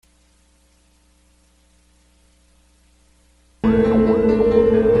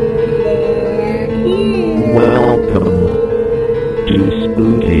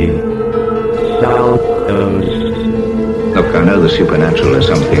the supernatural is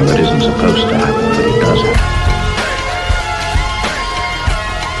something that isn't supposed to happen, but it does happen.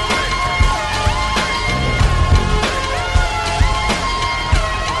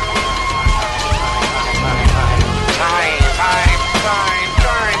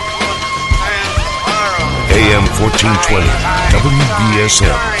 AM 1420,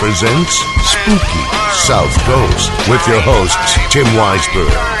 WBSM presents Spooky South Coast with your hosts Tim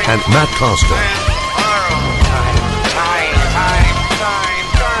Weisberg and Matt Costa.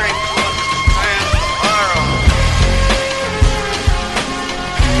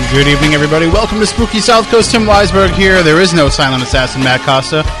 Good evening, everybody. Welcome to Spooky South Coast. Tim Weisberg here. There is no silent assassin, Matt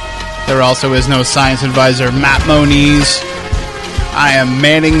Costa. There also is no science advisor, Matt Moniz. I am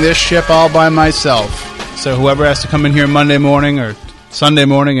manning this ship all by myself. So whoever has to come in here Monday morning or Sunday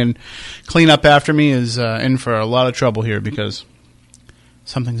morning and clean up after me is in for a lot of trouble here because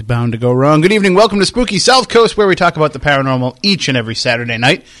something's bound to go wrong. Good evening. Welcome to Spooky South Coast, where we talk about the paranormal each and every Saturday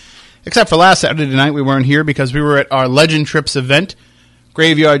night. Except for last Saturday night, we weren't here because we were at our Legend Trips event,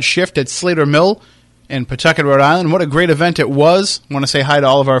 Graveyard Shift at Slater Mill in Pawtucket, Rhode Island. What a great event it was. I want to say hi to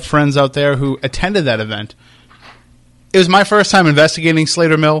all of our friends out there who attended that event. It was my first time investigating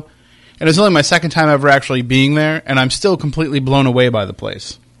Slater Mill, and it was only my second time ever actually being there, and I'm still completely blown away by the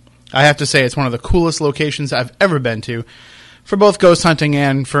place. I have to say it's one of the coolest locations I've ever been to, for both ghost hunting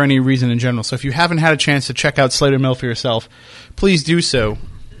and for any reason in general. So if you haven't had a chance to check out Slater Mill for yourself, please do so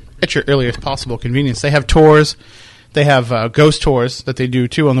at your earliest possible convenience. They have tours. They have ghost tours that they do,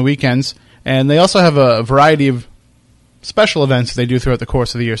 too, on the weekends. And they also have a variety of special events that they do throughout the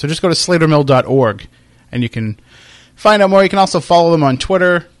course of the year. So just go to slatermill.org, and you can find out more. You can also follow them on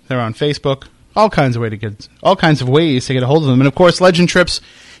Twitter. They're on Facebook. All kinds of ways to get a hold of them. And, of course, Legend Trips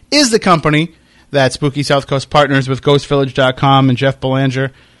is the company that Spooky South Coast partners with GhostVillage.com and Jeff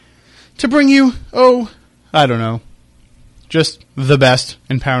Belanger to bring you, just the best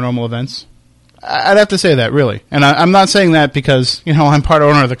in paranormal events. I'd have to say that, really. And I'm not saying that because, I'm part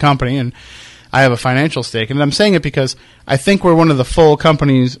owner of the company and I have a financial stake. And I'm saying it because I think we're one of the full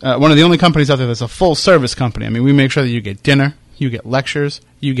companies, one of the only companies out there that's a full-service company. I mean, we make sure that you get dinner, you get lectures,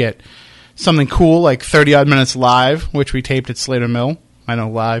 you get something cool like 30-odd minutes live, which we taped at Slater Mill. I know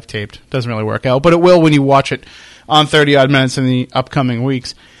live taped doesn't really work out, but it will when you watch it on 30-odd minutes in the upcoming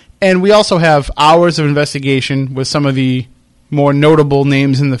weeks. And we also have hours of investigation with some of the more notable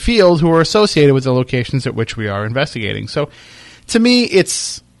names in the field who are associated with the locations at which we are investigating. So, to me,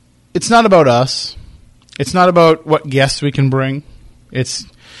 it's not about us. It's not about what guests we can bring. It's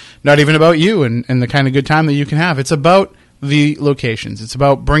not even about you and the kind of good time that you can have. It's about the locations. It's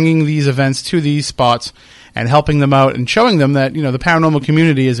about bringing these events to these spots and helping them out and showing them that, the paranormal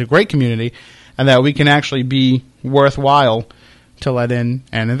community is a great community and that we can actually be worthwhile to let in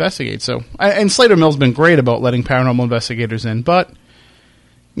and investigate. So, and Slater Mill's been great about letting paranormal investigators in, but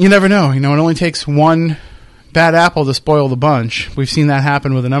you never know. It only takes one bad apple to spoil the bunch. We've seen that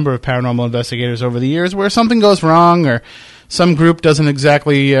happen with a number of paranormal investigators over the years where something goes wrong or some group doesn't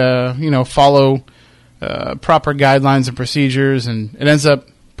exactly, follow proper guidelines and procedures, and it ends up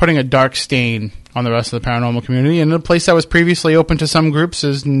putting a dark stain on the rest of the paranormal community, and a place that was previously open to some groups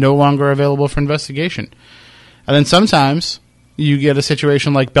is no longer available for investigation. And then sometimes you get a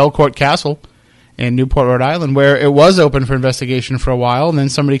situation like Belcourt Castle in Newport, Rhode Island, where it was open for investigation for a while, and then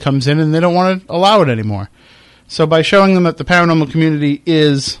somebody comes in and they don't want to allow it anymore. So by showing them that the paranormal community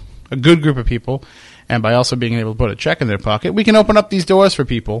is a good group of people, and by also being able to put a check in their pocket, we can open up these doors for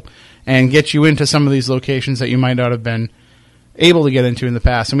people and get you into some of these locations that you might not have been able to get into in the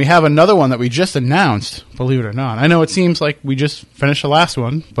past. And we have another one that we just announced, believe it or not. I know it seems like we just finished the last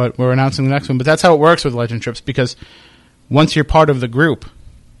one, but we're announcing the next one. But that's how it works with Legend Trips, because once you're part of the group,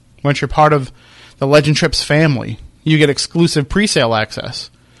 once you're part of the Legend Trips family, you get exclusive pre-sale access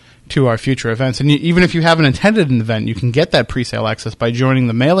to our future events. And even if you haven't attended an event, you can get that pre-sale access by joining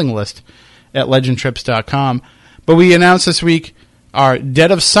the mailing list at legendtrips.com. But we announced this week our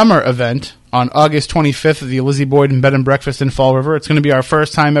Dead of Summer event on August 25th at the Lizzie Boyden Bed and Breakfast in Fall River. It's going to be our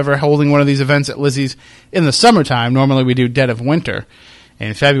first time ever holding one of these events at Lizzie's in the summertime. Normally we do Dead of Winter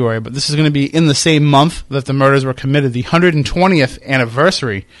in February, but this is going to be in the same month that the murders were committed, the 120th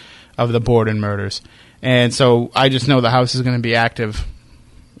anniversary of the Borden murders. And so I just know the house is going to be active,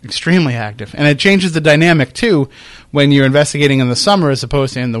 extremely active. And it changes the dynamic, too, when you're investigating in the summer as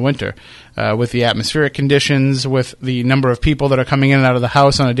opposed to in the winter, with the atmospheric conditions, with the number of people that are coming in and out of the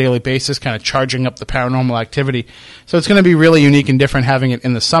house on a daily basis, kind of charging up the paranormal activity. So it's going to be really unique and different having it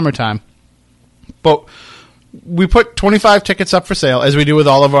in the summertime. But we put 25 tickets up for sale, as we do with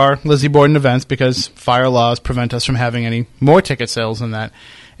all of our Lizzie Borden events, because fire laws prevent us from having any more ticket sales than that.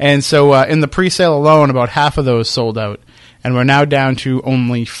 And so in the pre-sale alone, about half of those sold out. and we're now down to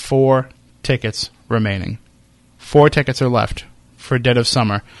only 4 tickets remaining. 4 tickets are left for Dead of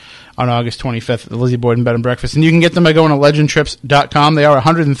Summer on August 25th at the Lizzie Borden Bed and Breakfast. And you can get them by going to legendtrips.com. They are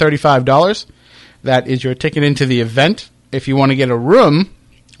 $135. That is your ticket into the event. If you want to get a room,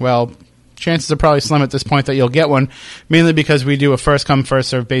 well, chances are probably slim at this point that you'll get one, mainly because we do a first-come,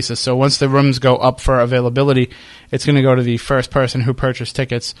 first-served basis. So once the rooms go up for availability, it's going to go to the first person who purchased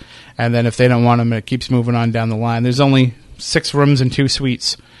tickets. And then if they don't want them, it keeps moving on down the line. There's only 6 rooms and 2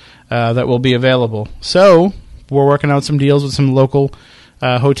 suites that will be available. So we're working out some deals with some local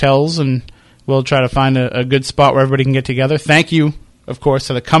hotels, and we'll try to find a good spot where everybody can get together. Thank you, of course,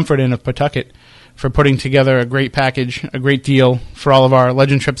 to the Comfort Inn of Pawtucket for putting together a great package, a great deal for all of our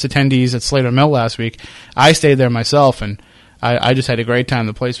Legend Trips attendees at Slater Mill last week. I stayed there myself, and I just had a great time.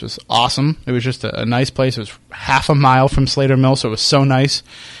 The place was awesome. It was just a nice place. It was half a mile from Slater Mill, so it was so nice,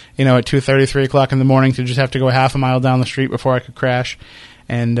 at 2:30, 3 o'clock in the morning to just have to go half a mile down the street before I could crash.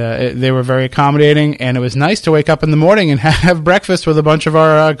 And they were very accommodating, and it was nice to wake up in the morning and have breakfast with a bunch of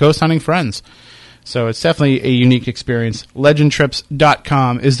our ghost hunting friends. So it's definitely a unique experience.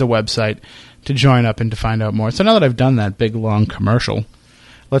 Legendtrips.com is the website to join up and to find out more. So now that I've done that big, long commercial,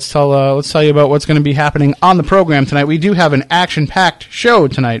 let's tell you about what's going to be happening on the program tonight. We do have an action-packed show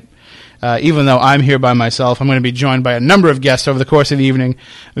tonight. Even though I'm here by myself, I'm going to be joined by a number of guests over the course of the evening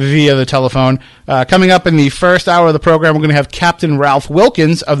via the telephone. Coming up in the first hour of the program, we're going to have Captain Ralph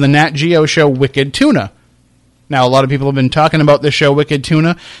Wilkins of the Nat Geo show Wicked Tuna. Now, a lot of people have been talking about this show, Wicked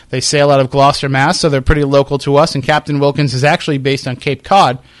Tuna. They sail out of Gloucester, Mass., so they're pretty local to us, and Captain Wilkins is actually based on Cape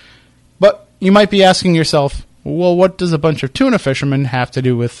Cod. But you might be asking yourself, well, what does a bunch of tuna fishermen have to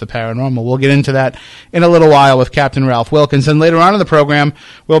do with the paranormal? We'll get into that in a little while with Captain Ralph Wilkins. And later on in the program,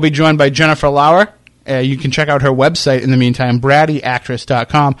 we'll be joined by Jennifer Lauer. You can check out her website in the meantime,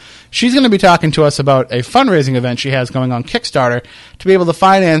 braddyactress.com. She's going to be talking to us about a fundraising event she has going on Kickstarter to be able to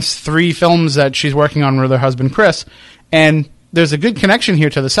finance 3 films that she's working on with her husband, Chris. And there's a good connection here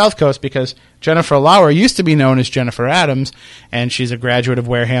to the South Coast because Jennifer Lauer used to be known as Jennifer Adams, and she's a graduate of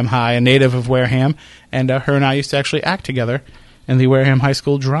Wareham High, a native of Wareham, and her and I used to actually act together in the Wareham High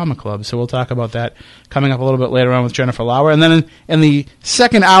School Drama Club. So we'll talk about that coming up a little bit later on with Jennifer Lauer. And then in the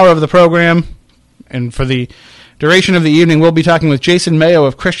second hour of the program, and for the duration of the evening, we'll be talking with Jason Mayo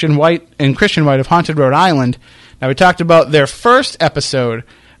of Christian White of Haunted Rhode Island. Now, we talked about their first episode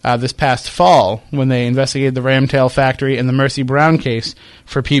this past fall when they investigated the Ramtail factory and the Mercy Brown case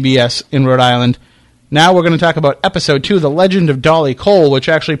for PBS in Rhode Island. Now we're going to talk about episode 2, The Legend of Dolly Cole, which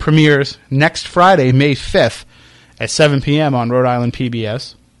actually premieres next Friday, May 5th at 7 p.m. on Rhode Island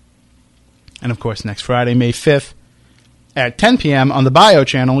PBS. And of course, next Friday, May 5th at 10 p.m. on the Bio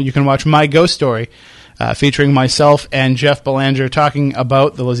channel, you can watch My Ghost Story, featuring myself and Jeff Belanger talking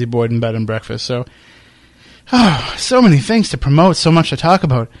about the Lizzie Borden Bed and Breakfast. So many things to promote, so much to talk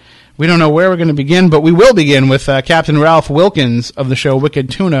about. We don't know where we're going to begin, but we will begin with Captain Ralph Wilkins of the show Wicked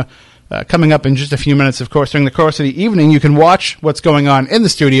Tuna coming up in just a few minutes. Of course, during the course of the evening, you can watch what's going on in the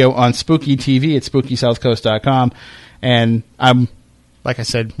studio on Spooky TV at SpookySouthCoast.com. And I'm, like I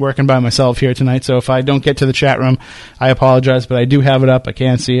said, working by myself here tonight, so if I don't get to the chat room, I apologize, but I do have it up. I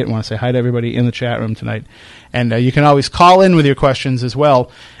can see it. I want to say hi to everybody in the chat room tonight. And you can always call in with your questions as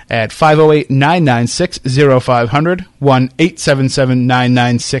well at 508-996-0500,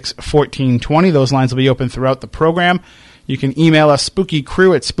 1-877-996-1420. Those lines will be open throughout the program. You can email us,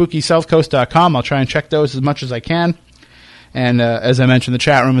 spookycrew at SpookySouthCoast.com. I'll try and check those as much as I can. And as I mentioned, the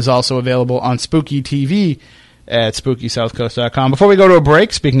chat room is also available on Spooky TV at SpookySouthCoast.com. Before we go to a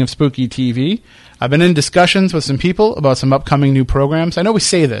break, speaking of Spooky TV, I've been in discussions with some people about some upcoming new programs. I know we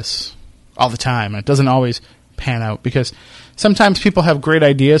say this all the time, and it doesn't always pan out because sometimes people have great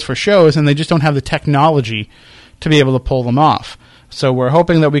ideas for shows and they just don't have the technology to be able to pull them off. So we're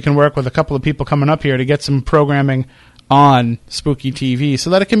hoping that we can work with a couple of people coming up here to get some programming on Spooky TV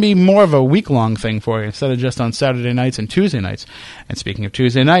so that it can be more of a week-long thing for you instead of just on Saturday nights and Tuesday nights. And speaking of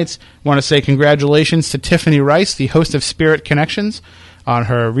Tuesday nights, I want to say congratulations to Tiffany Rice, the host of Spirit Connections, on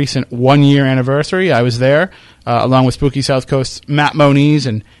her recent 1-year anniversary. I was there along with Spooky South Coast's Matt Moniz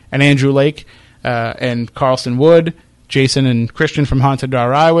and Andrew Lake and Carlson Wood. Jason and Christian from Haunted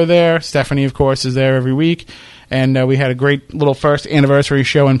RI were there. Stephanie, of course, is there every week. And we had a great little first anniversary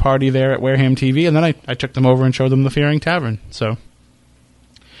show and party there at Wareham TV. And then I took them over and showed them the Fearing Tavern. So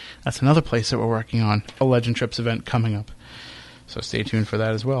that's another place that we're working on, a Legend Trips event coming up. So stay tuned for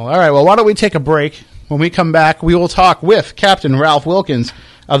that as well. All right, well, why don't we take a break? When we come back, we will talk with Captain Ralph Wilkins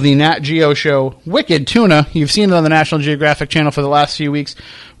of the Nat Geo show Wicked Tuna. You've seen it on the National Geographic Channel for the last few weeks.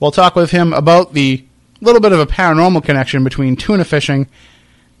 We'll talk with him about the little bit of a paranormal connection between tuna fishing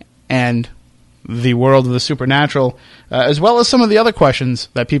and the world of the supernatural, as well as some of the other questions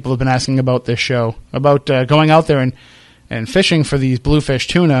that people have been asking about this show, about going out there and fishing for these bluefish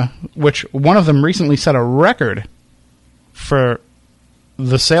tuna, which one of them recently set a record for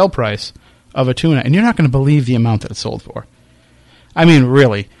the sale price of a tuna, and you're not going to believe the amount that it sold for. I mean,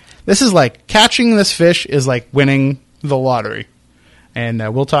 really. This is like, catching this fish is like winning the lottery.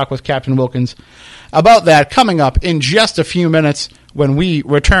 And we'll talk with Captain Wilkins about that coming up in just a few minutes when we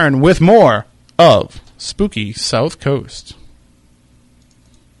return with more of Spooky South Coast.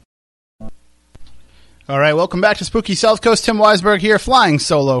 All right, welcome back to Spooky South Coast. Tim Weisberg here, flying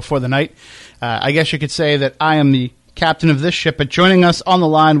solo for the night. I guess you could say that I am the captain of this ship, but joining us on the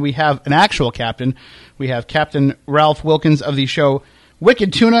line, we have an actual captain. We have Captain Ralph Wilkins of the show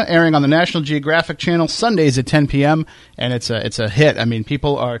Wicked Tuna, airing on the National Geographic Channel Sundays at 10 p.m., and it's a hit. I mean,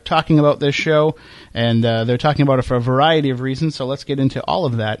 people are talking about this show, and they're talking about it for a variety of reasons, so let's get into all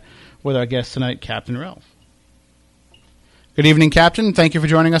of that with our guest tonight, Captain Ralph. Good evening, Captain. Thank you for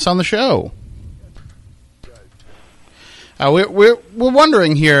joining us on the show. We're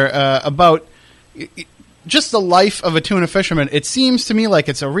wondering here about just the life of a tuna fisherman. It seems to me like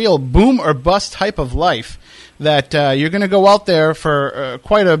it's a real boom or bust type of life, that you're going to go out there for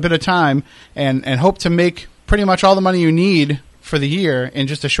quite a bit of time and hope to make pretty much all the money you need for the year in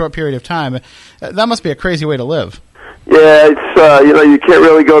just a short period of time. That must be a crazy way to live. Yeah, it's you can't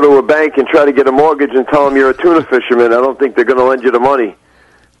really go to a bank and try to get a mortgage and tell them you're a tuna fisherman. I don't think they're going to lend you the money.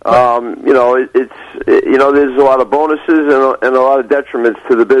 There's a lot of bonuses and a lot of detriments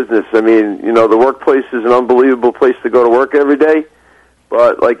to the business. I mean, the workplace is an unbelievable place to go to work every day.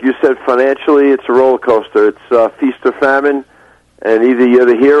 But like you said, financially, it's a roller coaster. It's feast or famine, and either you're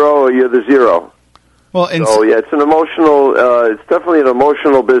the hero or you're the zero. Well, it's an emotional. It's definitely an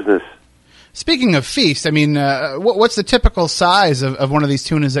emotional business. Speaking of feast, I mean, what's the typical size of one of these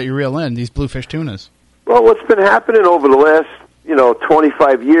tunas that you reel in? These bluefish tunas? Well, what's been happening over the last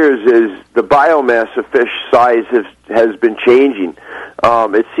 25 years is the biomass of fish size has been changing.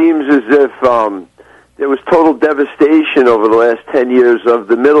 It seems as if there was total devastation over the last 10 years of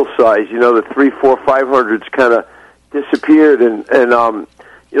the middle size. The 3, 4, 500s kind of disappeared, and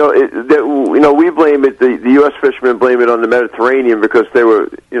we blame it. The U.S. fishermen blame it on the Mediterranean because they were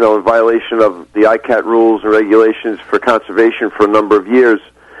in violation of the ICAT rules and regulations for conservation for a number of years,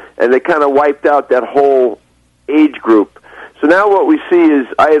 and they kind of wiped out that whole age group. So now what we see is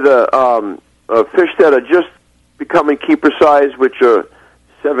either fish that are just becoming keeper size, which are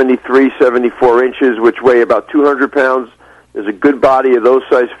 73, 74 inches, which weigh about 200 pounds. There's a good body of those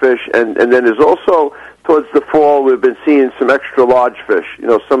size fish. And then there's also, towards the fall, we've been seeing some extra large fish.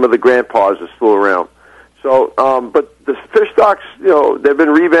 Some of the grandpas are still around. So, but the fish stocks, they've been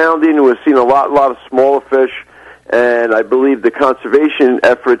rebounding. We've seen a lot of smaller fish. And I believe the conservation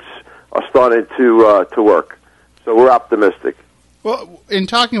efforts are starting to work. So we're optimistic. Well, in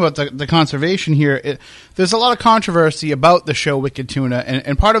talking about the conservation here, there's a lot of controversy about the show Wicked Tuna,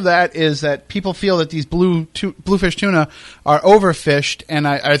 and part of that is that people feel that these bluefish tuna are overfished, and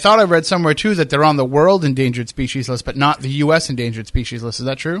I thought I read somewhere, too, that they're on the world endangered species list, but not the U.S. endangered species list. Is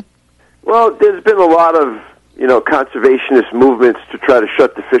that true? Well, there's been a lot of, conservationist movements to try to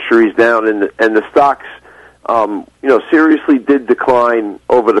shut the fisheries down, and the stocks, seriously did decline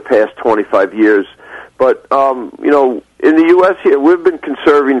over the past 25 years. But, in the U.S. here, we've been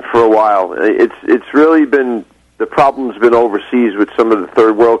conserving for a while. It's really been, the problem's been overseas with some of the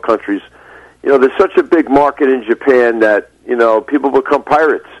third world countries. There's such a big market in Japan that, people become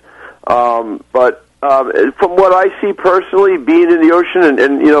pirates. But from what I see personally, being in the ocean,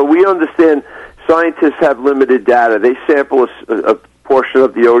 and we understand scientists have limited data. They sample a portion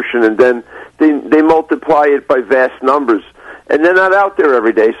of the ocean, and then they multiply it by vast numbers. And they're not out there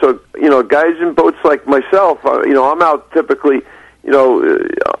every day. So, guys in boats like myself, I'm out typically,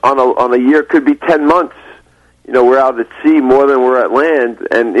 on a year, could be 10 months. We're out at sea more than we're at land.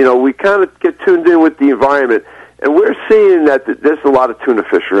 And, we kind of get tuned in with the environment. And we're seeing that there's a lot of tuna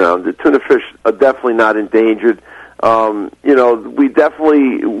fish around. The tuna fish are definitely not endangered. We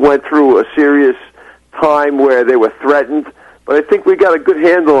definitely went through a serious time where they were threatened. But I think we got a good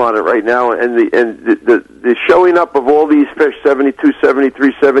handle on it right now, and the showing up of all these fish, 72,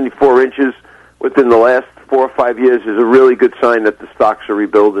 73, 74 inches, within the last 4 or 5 years is a really good sign that the stocks are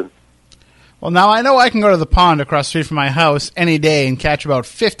rebuilding. Well, now I know I can go to the pond across the street from my house any day and catch about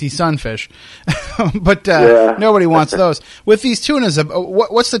 50 sunfish, but nobody wants those. With these tunas,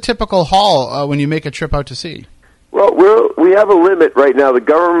 what's the typical haul when you make a trip out to sea? Well, we have a limit right now. The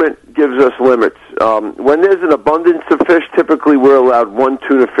government gives us limits. When there's an abundance of fish, typically we're allowed 1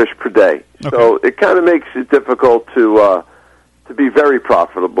 tuna fish per day. Okay. So it kind of makes it difficult to to be very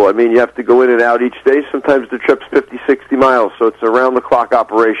profitable. I mean, you have to go in and out each day. Sometimes the trip's 50, 60 miles, so it's a round-the-clock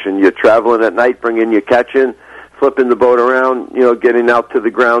operation. You're traveling at night, bringing your catch in, flipping the boat around, getting out to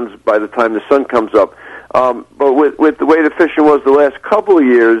the grounds by the time the sun comes up. But with the way the fishing was the last couple of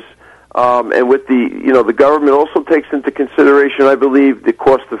years, and with the government also takes into consideration, I believe, the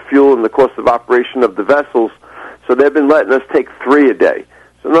cost of fuel and the cost of operation of the vessels. So they've been letting us take 3 a day.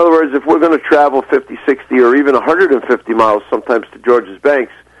 So in other words, if we're going to travel 50, 60, or even 150 miles sometimes to George's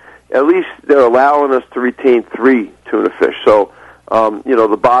Banks, at least they're allowing us to retain 3 tuna fish. So,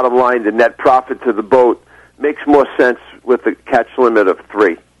 the bottom line, the net profit to the boat makes more sense with the catch limit of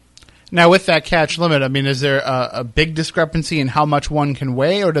 3. Now, with that catch limit, I mean, is there a big discrepancy in how much one can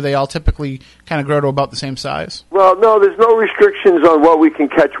weigh, or do they all typically kind of grow to about the same size? Well, no, there's no restrictions on what we can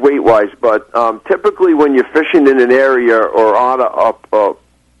catch weight-wise, but typically when you're fishing in an area or on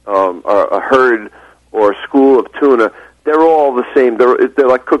a herd or a school of tuna, they're all the same. They're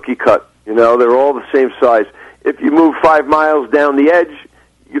like cookie cut, they're all the same size. If you move 5 miles down the edge,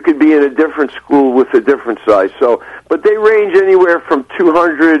 you could be in a different school with a different size. So, but they range anywhere from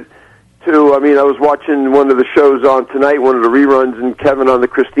 200 to, I was watching one of the shows on tonight, one of the reruns, and Kevin on the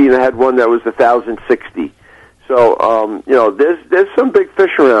Christina had one that was 1,060. So, there's some big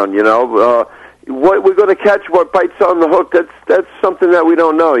fish around, what we're going to catch, what bites on the hook, that's something that we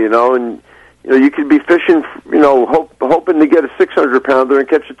don't know, and, you could be fishing, hoping to get a 600-pounder and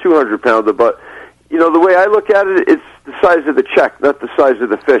catch a 200-pounder, but, the way I look at it, it's the size of the check, not the size of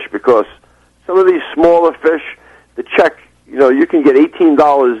the fish, because some of these smaller fish, the check, you can get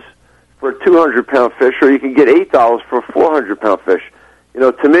 $18 for a 200-pound fish, or you can get $8 for a 400-pound fish.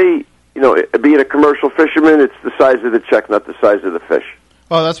 To me, being a commercial fisherman, it's the size of the check, not the size of the fish.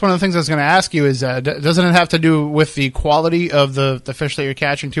 Well, that's one of the things I was going to ask you is, doesn't it have to do with the quality of the fish that you're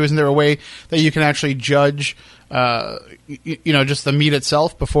catching, too? Isn't there a way that you can actually judge, just the meat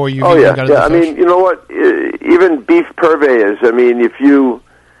itself before you got to the fish? I mean, you know what? Even beef purveyors, if you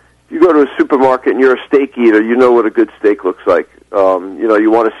go to a supermarket and you're a steak eater, you know what a good steak looks like.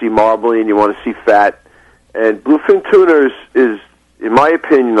 You want to see marbling, you want to see fat. And bluefin tuna is, in my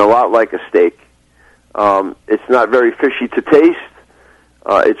opinion, a lot like a steak. It's not very fishy to taste.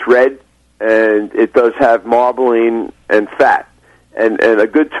 It's red, and it does have marbling and fat. And a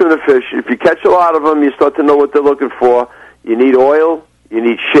good tuna fish, if you catch a lot of them, you start to know what they're looking for. You need oil, you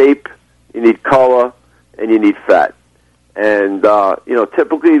need shape, you need color, and you need fat. And,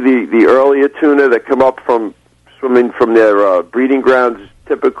 typically the earlier tuna that come up from swimming from their breeding grounds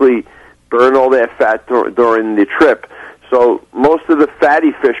typically burn all their fat during the trip. So most of the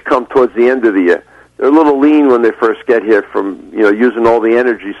fatty fish come towards the end of the year. They're a little lean when they first get here from, using all the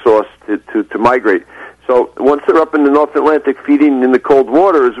energy source to migrate. So once they're up in the North Atlantic feeding in the cold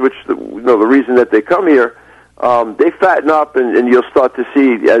waters, which, the reason that they come here, they fatten up, and you'll start to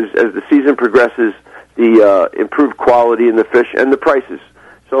see, as the season progresses, the improved quality in the fish and the prices.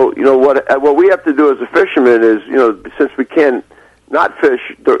 So, what we have to do as a fisherman is, since we can't not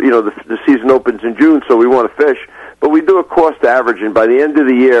fish, the season opens in June, so we want to fish, but we do a cost average, and by the end of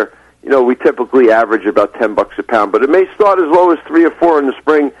the year, we typically average about $10 a pound, but it may start as low as 3 or 4 in the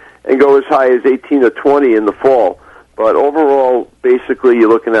spring and go as high as 18 or 20 in the fall. But overall, basically, you're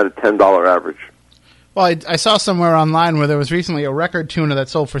looking at a $10 average. Well, I saw somewhere online where there was recently a record tuna that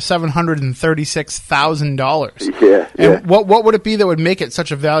sold for $736,000. Yeah. And what would it be that would make it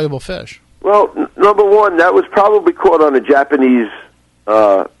such a valuable fish? Well, number one, that was probably caught on a Japanese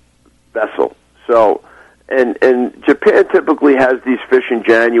vessel. So, and Japan typically has these fish in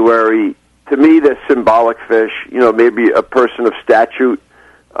January. To me, they're symbolic fish. Maybe a person of statute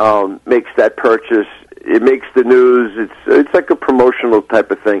makes that purchase. It makes the news. It's like a promotional type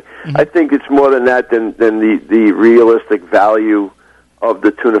of thing. Mm-hmm. I think it's more than that than the realistic value of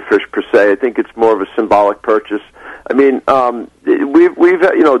the tuna fish per se. I think it's more of a symbolic purchase. I mean, we've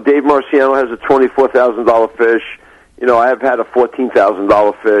Dave Marciano has a $24,000 fish. I have had a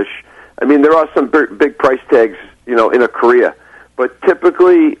 $14,000 fish. I mean, there are some big price tags, in a Korea, but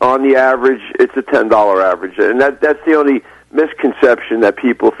typically on the average, it's a $10 average, and that's the only misconception that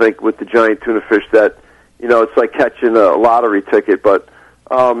people think with the giant tuna fish that, it's like catching a lottery ticket. But,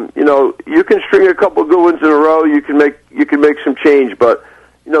 you can string a couple good ones in a row. You can make some change. But,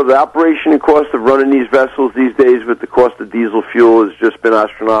 the operation and cost of running these vessels these days with the cost of diesel fuel has just been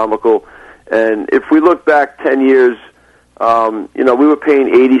astronomical. And if we look back 10 years, we were paying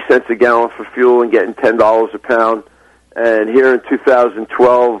 80 cents a gallon for fuel and getting $10 a pound. And here in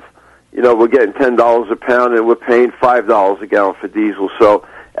 2012, we're getting $10 a pound and we're paying $5 a gallon for diesel. So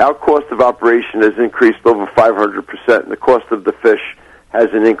our cost of operation has increased over 500%, and the cost of the fish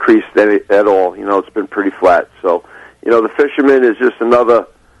hasn't increased at all. It's been pretty flat. So The fisherman is just another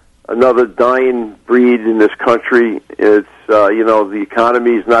dying breed in this country. It's the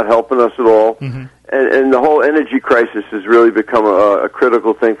economy is not helping us at all, and the whole energy crisis has really become a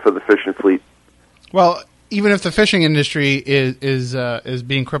critical thing for the fishing fleet. Well, even if the fishing industry is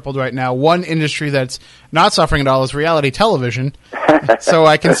being crippled right now, one industry that's not suffering at all is reality television. So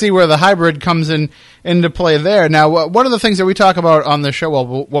I can see where the hybrid comes into play there. Now, one of the things that we talk about on the show, well,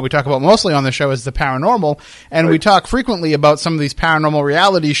 what we talk about mostly on the show is the paranormal, and we talk frequently about some of these paranormal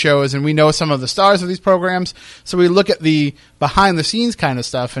reality shows, and we know some of the stars of these programs, so we look at the behind-the-scenes kind of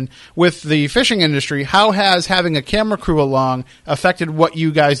stuff. And with the fishing industry, how has having a camera crew along affected what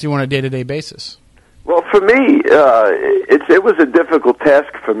you guys do on a day-to-day basis? Well, for me, it was a difficult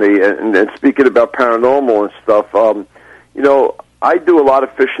task for me, and speaking about paranormal and stuff, I do a lot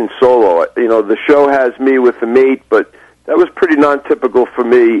of fishing solo. The show has me with a mate, but that was pretty non-typical for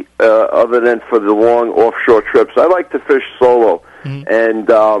me, other than for the long offshore trips. I like to fish solo, and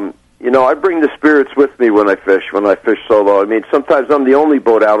I bring the spirits with me when I fish solo. I mean, sometimes I'm the only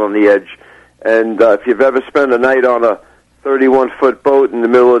boat out on the edge, and if you've ever spent a night on a 31-foot boat in the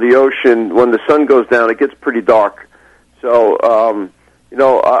middle of the ocean, when the sun goes down, it gets pretty dark. So,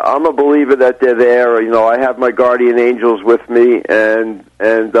 I'm a believer that they're there. I have my guardian angels with me, and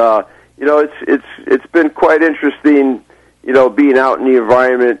it's been quite interesting, being out in the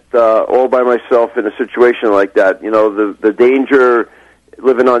environment all by myself in a situation like that. The danger,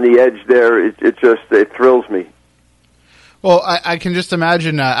 living on the edge there, it thrills me. Well, I can just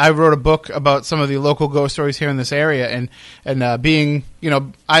imagine. I wrote a book about some of the local ghost stories here in this area, and being,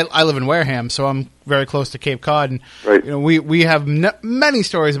 I live in Wareham, so I'm very close to Cape Cod, and right. We have many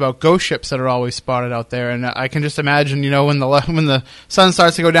stories about ghost ships that are always spotted out there, and I can just imagine, when the sun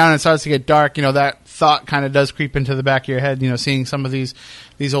starts to go down and it starts to get dark, that thought kind of does creep into the back of your head, seeing some of these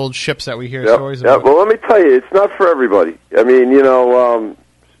old ships that we hear stories about. Well, let me tell you, it's not for everybody. I mean,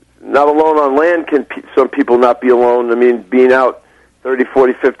 not alone on land can some people not be alone. I mean, being out 30,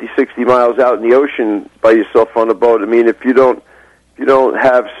 40, 50, 60 miles out in the ocean by yourself on a boat, I mean, if you don't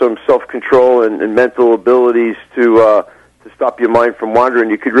have some self-control and mental abilities to stop your mind from wandering,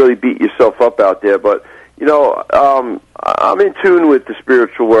 you could really beat yourself up out there. But, I'm in tune with the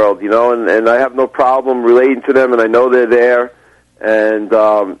spiritual world, and I have no problem relating to them, and I know they're there, and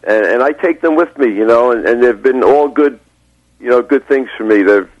I take them with me, and they've been all good things for me.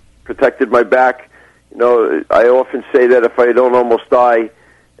 They've protected my back. I often say that if I don't almost die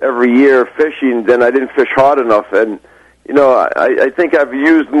every year fishing, then I didn't fish hard enough. And, I think I've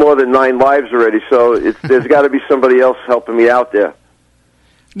used more than 9 lives already, so there's got to be somebody else helping me out there.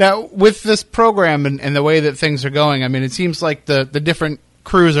 Now, with this program and the way that things are going, I mean, it seems like the different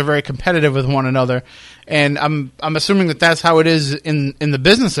crews are very competitive with one another, and I'm assuming that that's how it is in the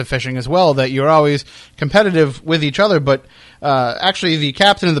business of fishing as well, that you're always competitive with each other, but actually the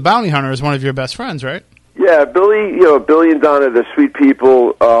captain of the bounty hunter is one of your best friends, right? Yeah, Billy and Donna, they're sweet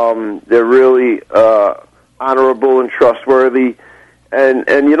people. They're really honorable and trustworthy,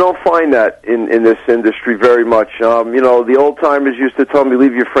 and you don't find that in this industry very much. The old-timers used to tell me,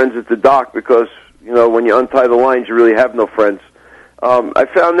 leave your friends at the dock, because, when you untie the lines, you really have no friends. I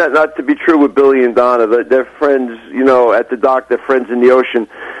found that not to be true with Billy and Donna. They're friends, at the dock. They're friends in the ocean.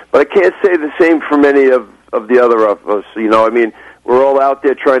 But I can't say the same for many of the other of us. I mean, we're all out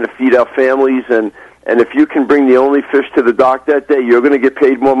there trying to feed our families, and if you can bring the only fish to the dock that day, you're going to get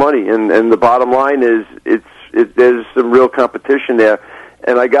paid more money. And the bottom line is, there's some real competition there.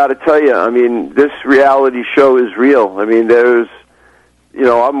 And I got to tell you, I mean, this reality show is real. I mean, there's,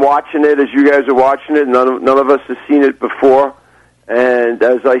 I'm watching it as you guys are watching it. None of us have seen it before. And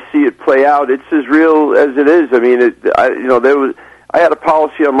as I see it play out, it's as real as it is. I mean, I had a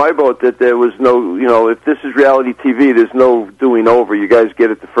policy on my boat that there was no, if this is reality TV, there's no doing over. You guys get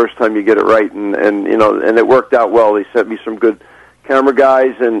it the first time you get it right, and it worked out well. They sent me some good camera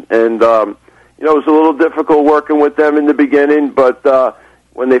guys, and it was a little difficult working with them in the beginning, but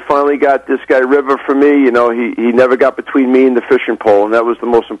when they finally got this guy River for me, he never got between me and the fishing pole, and that was the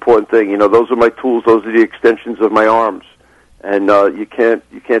most important thing. Those are my tools. Those are the extensions of my arms. And you can't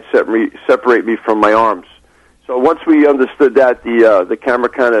separate me from my arms. So once we understood that, the camera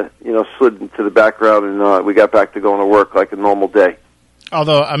kind of slid into the background, and we got back to going to work like a normal day.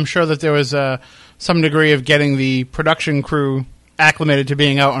 Although I'm sure that there was some degree of getting the production crew acclimated to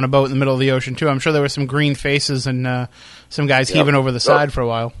being out on a boat in the middle of the ocean too. I'm sure there were some green faces and some guys heaving over the side for a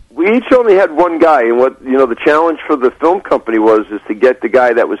while. We each only had one guy, and what the challenge for the film company was to get the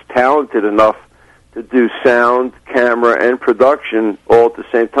guy that was talented enough to do sound, camera, and production all at the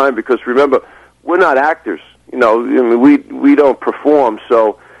same time. Because remember, we're not actors. We don't perform.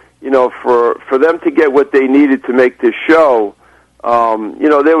 So, for them to get what they needed to make this show,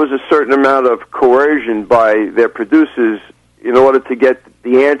 there was a certain amount of coercion by their producers in order to get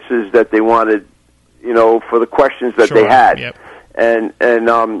the answers that they wanted, for the questions that they had. Yep. And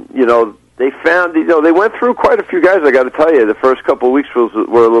they found, they went through quite a few guys, I got to tell you. The first couple of weeks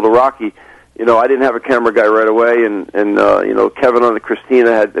were a little rocky. I didn't have a camera guy right away, and Kevin on the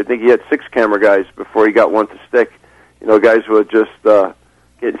Christina I think he had 6 camera guys before he got one to stick. Guys who were just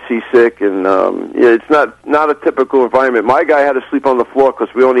getting seasick, and it's not a typical environment. My guy had to sleep on the floor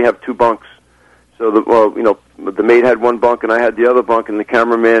because we only have 2 bunks. So the maid had 1 bunk, and I had the other bunk, and the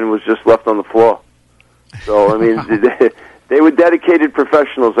cameraman was just left on the floor. So I mean, they were dedicated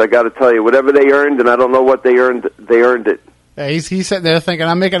professionals. I got to tell you, whatever they earned, and I don't know what they earned it. Yeah, he's sitting there thinking,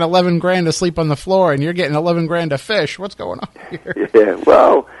 I'm making $11,000 to sleep on the floor, and you're getting $11,000 to fish. What's going on here? Yeah,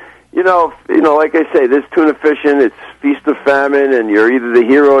 well, like I say, this tuna fishing, it's feast or famine, and you're either the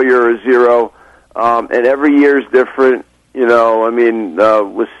hero or you're a zero. And every year is different.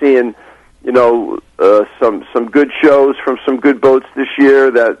 We're seeing, some good shows from some good boats this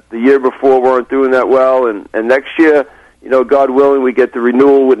year that the year before weren't doing that well, and next year, God willing, we get the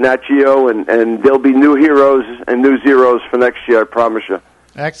renewal with Nat Geo, and there'll be new heroes and new zeros for next year, I promise you.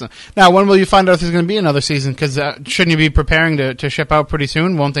 Excellent. Now, when will you find out if there's going to be another season? Because shouldn't you be preparing to ship out pretty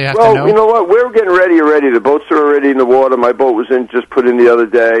soon? Won't they have to know? Well, you know what? We're getting ready already. The boats are already in the water. My boat was just put in the other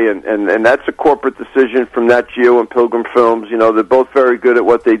day, and that's a corporate decision from Nat Geo and Pilgrim Films. They're both very good at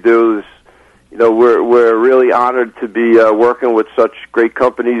what they do. We're really honored to be working with such great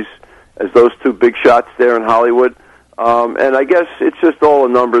companies as those 2 big shots there in Hollywood. And I guess it's just all a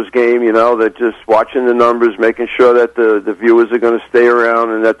numbers game, they're just watching the numbers, making sure that the viewers are going to stay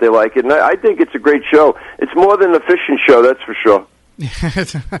around and that they like it. And I think it's a great show. It's more than a fishing show, that's for sure.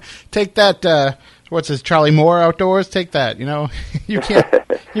 Take that, what's this, Charlie Moore Outdoors? Take that, you can't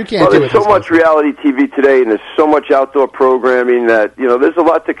well, do it. There's so much reality TV today, and there's so much outdoor programming that, there's a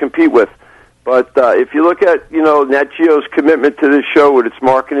lot to compete with. But if you look at, Nat Geo's commitment to this show with its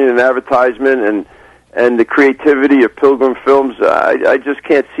marketing and advertisement and the creativity of Pilgrim Films, I just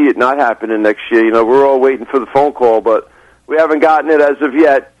can't see it not happening next year. We're all waiting for the phone call, but we haven't gotten it as of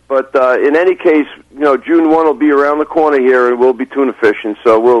yet. But in any case, June 1 will be around the corner here, and we'll be tuna fishing.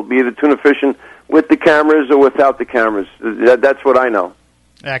 So we'll be either tuna fishing with the cameras or without the cameras. That's what I know.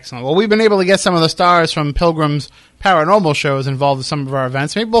 Excellent. Well, we've been able to get some of the stars from Pilgrim's paranormal shows involved in some of our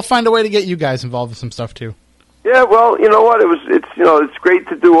events. Maybe we'll find a way to get you guys involved with some stuff, too. Yeah, well, you know what? It's great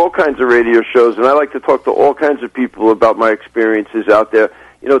to do all kinds of radio shows, and I like to talk to all kinds of people about my experiences out there.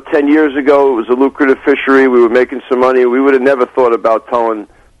 10 years ago, it was a lucrative fishery. We were making some money. We would have never thought about telling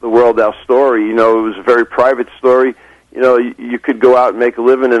the world our story. It was a very private story. You could go out and make a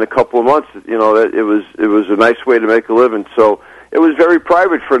living in a couple of months. It was a nice way to make a living. So it was very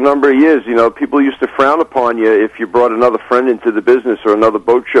private for a number of years. People used to frown upon you if you brought another friend into the business or another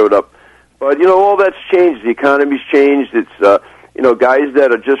boat showed up. But, all that's changed. The economy's changed. It's, guys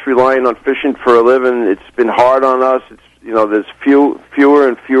that are just relying on fishing for a living. It's been hard on us. It's, there's fewer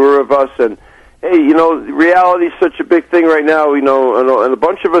and fewer of us. And, hey, reality's such a big thing right now, and a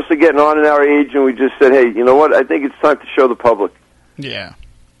bunch of us are getting on in our age, and we just said, hey, you know what? I think it's time to show the public. Yeah.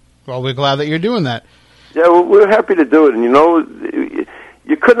 Well, we're glad that you're doing that. Yeah, we're happy to do it. And,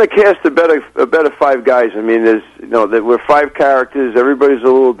 you couldn't have cast a better 5 guys. I mean, we're 5 characters. Everybody's a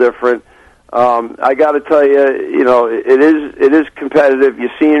little different. I got to tell you, it is competitive. You're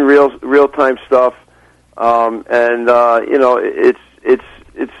seeing real time stuff,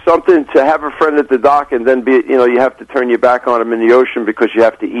 it's something to have a friend at the dock and then you have to turn your back on him in the ocean because you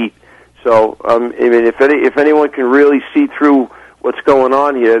have to eat. So, if anyone can really see through what's going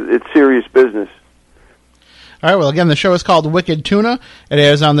on here, it's serious business. All right, well, again, the show is called Wicked Tuna. It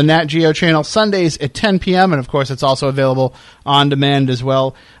airs on the Nat Geo channel Sundays at 10 p.m., and, of course, it's also available on demand as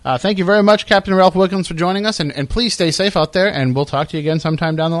well. Thank you very much, Captain Ralph Wilkins, for joining us, and please stay safe out there, and we'll talk to you again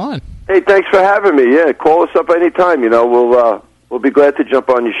sometime down the line. Hey, thanks for having me. Yeah, call us up anytime. We'll be glad to jump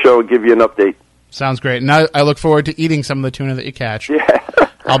on your show and give you an update. Sounds great, and I look forward to eating some of the tuna that you catch. Yeah.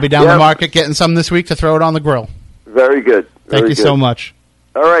 I'll be down the market getting some this week to throw it on the grill. Very good. Thank you so much.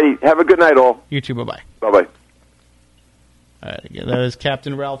 All righty. Have a good night, all. You too. Bye-bye. Bye-bye. All right, again, that is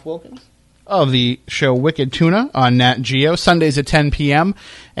Captain Ralph Wilkins of the show Wicked Tuna on Nat Geo, Sundays at 10 p.m.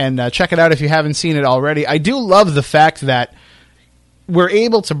 And check it out if you haven't seen it already. I do love the fact that we're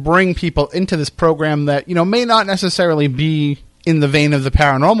able to bring people into this program that, may not necessarily be in the vein of the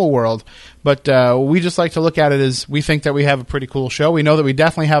paranormal world, but we just like to look at it as we think that we have a pretty cool show. We know that we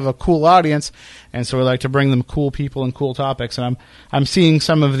definitely have a cool audience, and so we like to bring them cool people and cool topics. And I'm seeing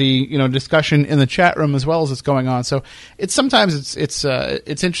some of the discussion in the chat room as well as it's going on. So it's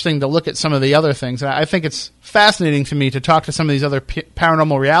interesting to look at some of the other things. And I think it's fascinating to me to talk to some of these other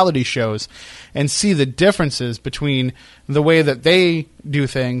paranormal reality shows and see the differences between the way that they do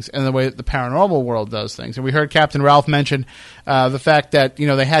things and the way that the paranormal world does things. And we heard Captain Ralph mention the fact that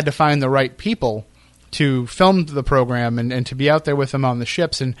they had to find the right people to film the program and to be out there with them on the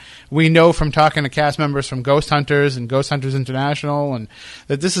ships. And we know from talking to cast members from Ghost Hunters and Ghost Hunters International and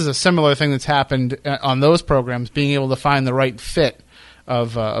that this is a similar thing that's happened on those programs, being able to find the right fit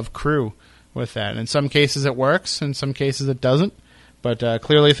of crew with that. And in some cases it works, in some cases it doesn't. But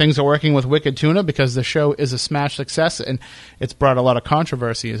clearly things are working with Wicked Tuna because the show is a smash success, and it's brought a lot of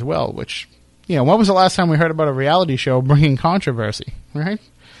controversy as well, which, when was the last time we heard about a reality show bringing controversy, right?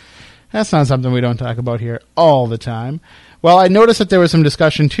 That's not something we don't talk about here all the time. Well, I noticed that there was some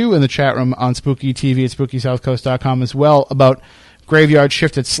discussion, too, in the chat room on Spooky TV at SpookySouthCoast.com as well about Graveyard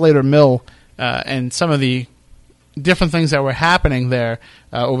Shift at Slater Mill and some of the different things that were happening there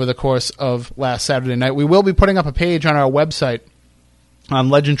over the course of last Saturday night. We will be putting up a page on our website on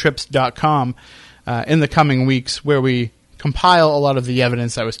legendtrips.com in the coming weeks where we compile a lot of the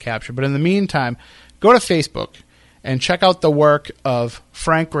evidence that was captured. But in the meantime, go to Facebook and check out the work of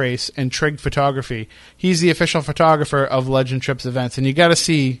Frank Grace and Trig Photography. He's the official photographer of Legend Trips events, and you got to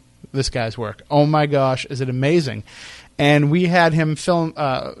see this guy's work. Oh my gosh, is it amazing. And we had him film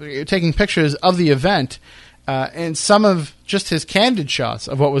taking pictures of the event, and some of just his candid shots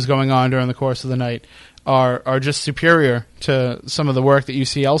of what was going on during the course of the night are just superior to some of the work that you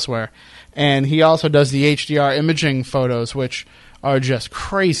see elsewhere. And he also does the HDR imaging photos, which are just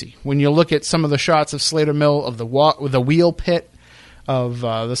crazy. When you look at some of the shots of Slater Mill, of the wheel pit, of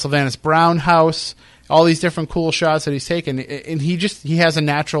the Sylvanus Brown house, all these different cool shots that he's taken, and he has a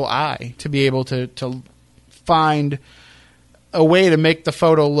natural eye to be able to find a way to make the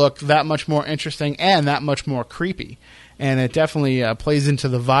photo look that much more interesting and that much more creepy. And it definitely plays into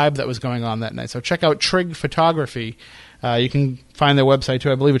the vibe that was going on that night. So check out Trig Photography. You can find their website,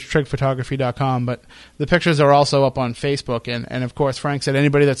 too. I believe it's trigphotography.com. But the pictures are also up on Facebook. And of course, Frank said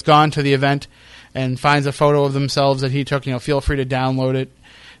anybody that's gone to the event and finds a photo of themselves that he took, feel free to download it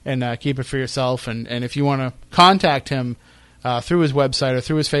and keep it for yourself. And if you want to contact him through his website or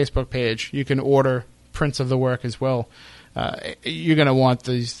through his Facebook page, you can order prints of the work as well. You're going to want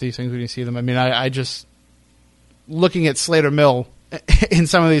these things when you see them. I mean, I just... looking at Slater Mill in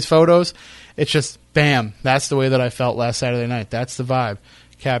some of these photos, it's just, bam, that's the way that I felt last Saturday night. That's the vibe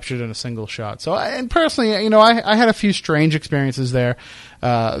captured in a single shot. So, and personally, I had a few strange experiences there.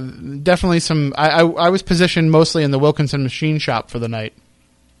 Definitely some, I was positioned mostly in the Wilkinson Machine Shop for the night.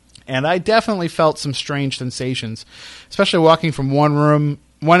 And I definitely felt some strange sensations, especially walking from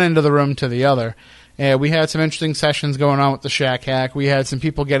one end of the room to the other. We had some interesting sessions going on with the Shack Hack. We had some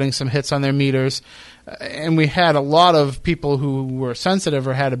people getting some hits on their meters. And we had a lot of people who were sensitive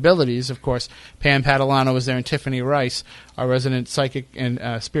or had abilities. Of course, Pam Padalano was there and Tiffany Rice, our resident psychic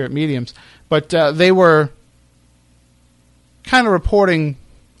and spirit mediums. But they were kind of reporting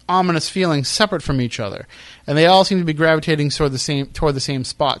ominous feelings separate from each other. And they all seemed to be gravitating toward the same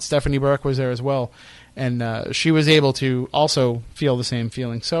spot. Stephanie Burke was there as well. And she was able to also feel the same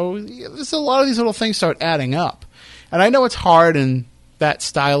feeling. So there's a lot of these little things start adding up. And I know it's hard in that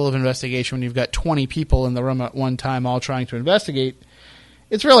style of investigation when you've got 20 people in the room at one time all trying to investigate.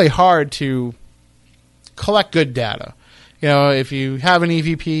 It's really hard to collect good data. If you have an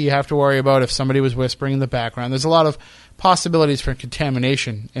EVP, you have to worry about if somebody was whispering in the background. There's a lot of possibilities for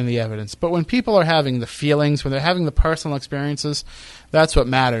contamination in the evidence. But when people are having the feelings, when they're having the personal experiences, that's what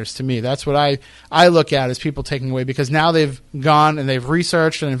matters to me. That's what I look at as people taking away, because now they've gone and they've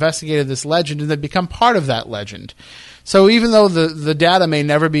researched and investigated this legend, and they've become part of that legend. So even though the data may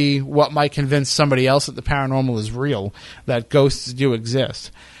never be what might convince somebody else that the paranormal is real, that ghosts do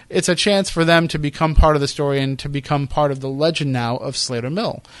exist, it's a chance for them to become part of the story and to become part of the legend now of Slater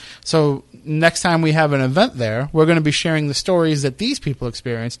Mill. So next time we have an event there, we're going to be sharing the stories that these people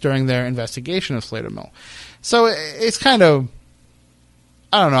experienced during their investigation of Slater Mill. So it's kind of,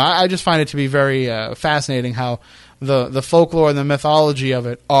 I don't know, I just find it to be very fascinating how the folklore and the mythology of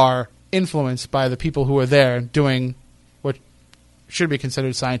it are influenced by the people who are there doing what should be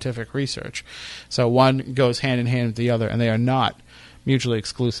considered scientific research. So one goes hand in hand with the other, and they are not. mutually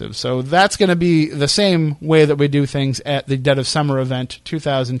exclusive. So that's going to be the same way that we do things at the Dead of Summer event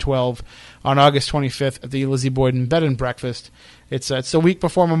 2012 on August 25th at the Lizzie Borden Bed and Breakfast. It's a week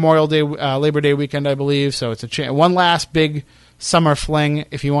before Memorial Day, Labor Day weekend, I believe. So it's one last big summer fling.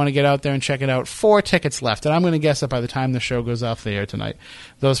 If you want to get out there and check it out, 4 tickets left. And I'm going to guess that by the time the show goes off the air tonight,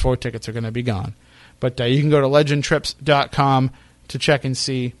 those 4 tickets are going to be gone. But you can go to legendtrips.com to check and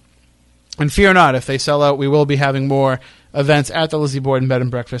see. And fear not, if they sell out, we will be having more events at the Lizzie Borden Bed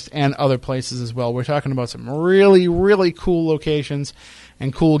and Breakfast and other places as well. We're talking about some really, really cool locations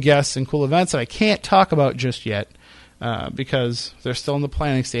and cool guests and cool events that I can't talk about just yet because they're still in the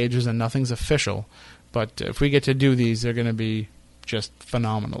planning stages and nothing's official. But if we get to do these, they're going to be just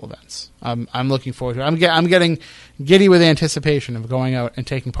phenomenal events. I'm looking forward to it. I'm getting giddy with anticipation of going out and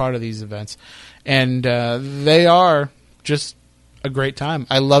taking part of these events. And they are just a great time.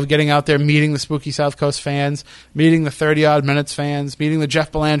 I love getting out there, meeting the Spooky South Coast fans, meeting the 30-odd Minutes fans, meeting the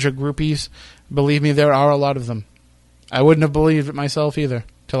Jeff Belanger groupies. Believe me, there are a lot of them. I wouldn't have believed it myself either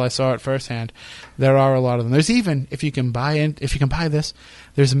till I saw it firsthand. There are a lot of them. There's even, if you can buy this,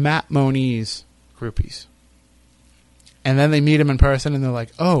 there's Matt Moniz groupies. And then they meet him in person and they're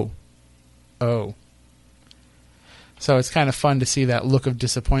like, oh. So it's kind of fun to see that look of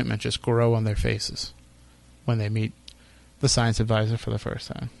disappointment just grow on their faces when they meet the science advisor for the first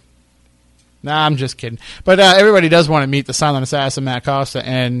time. Nah, I'm just kidding. But everybody does want to meet the silent assassin, Matt Costa,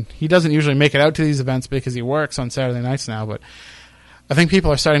 and he doesn't usually make it out to these events because he works on Saturday nights now, but I think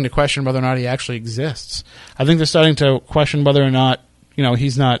people are starting to question whether or not he actually exists. I think they're starting to question whether or not,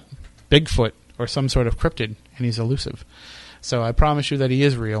 he's not Bigfoot or some sort of cryptid, and he's elusive. So I promise you that he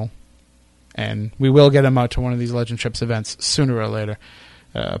is real, and we will get him out to one of these Legend Trips events sooner or later.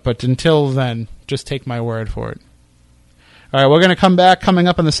 But until then, just take my word for it. All right, we're going to come back coming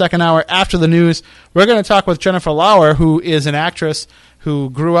up in the second hour after the news. We're going to talk with Jennifer Lauer, who is an actress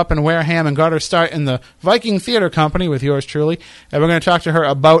who grew up in Wareham and got her start in the Viking Theater Company with yours truly. And we're going to talk to her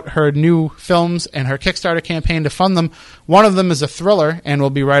about her new films and her Kickstarter campaign to fund them. One of them is a thriller and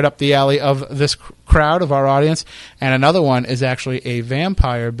will be right up the alley of this crowd, of our audience. And another one is actually a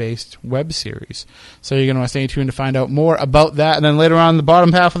vampire-based web series. So you're going to want to stay tuned to find out more about that. And then later on in the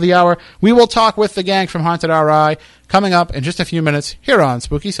bottom half of the hour, we will talk with the gang from Haunted RI coming up in just a few minutes here on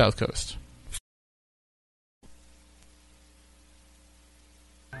Spooky South Coast.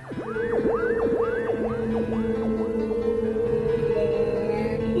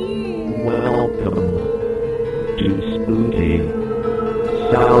 Welcome to Spooky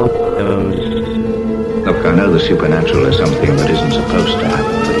South Coast. Look, I know the supernatural is something that isn't supposed to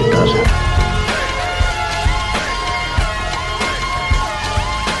happen, but it does happen.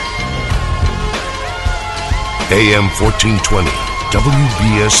 AM 1420,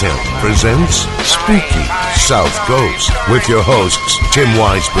 WBSM presents Spooky South Coast with your hosts Tim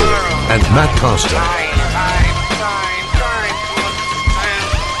Weisberg and Matt Costa.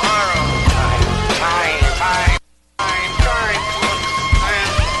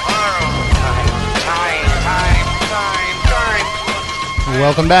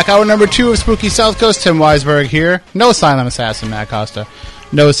 Welcome back. Hour number 2 of Spooky South Coast. Tim Weisberg here. No silent assassin, Matt Costa.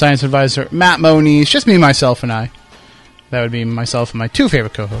 No science advisor, Matt Moniz. Just me, myself, and I. That would be myself and my 2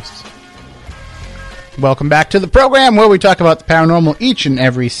 favorite co-hosts. Welcome back to the program where we talk about the paranormal each and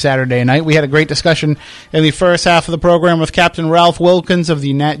every Saturday night. We had a great discussion in the first half of the program with Captain Ralph Wilkins of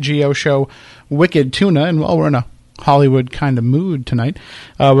the Nat Geo show Wicked Tuna. And while we're in a Hollywood kind of mood tonight,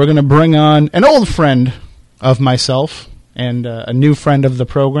 we're going to bring on an old friend of myself and a new friend of the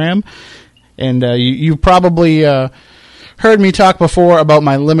program. And you probably heard me talk before about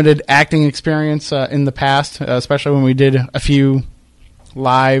my limited acting experience in the past, especially when we did a few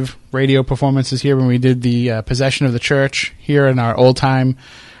live radio performances here, when we did the Possession of the Church here in our old-time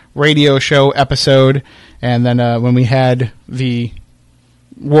radio show episode, and then when we had the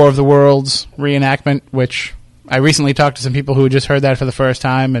War of the Worlds reenactment, which I recently talked to some people who had just heard that for the first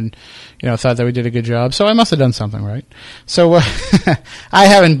time and, thought that we did a good job. So I must have done something right. So I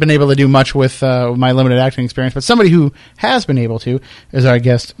haven't been able to do much with my limited acting experience, but somebody who has been able to is our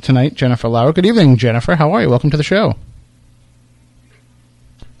guest tonight, Jennifer Lauer. Good evening, Jennifer. How are you? Welcome to the show.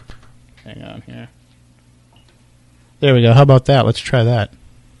 Hang on here. There we go. How about that? Let's try that.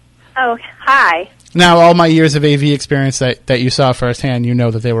 Oh, hi. Now, all my years of AV experience that you saw firsthand, you know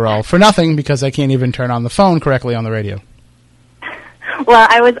that they were all for nothing because I can't even turn on the phone correctly on the radio. Well,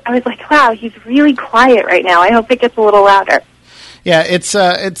 I was like, wow, he's really quiet right now. I hope it gets a little louder. Yeah, it's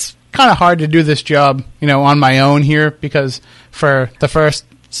kind of hard to do this job, on my own here because for the first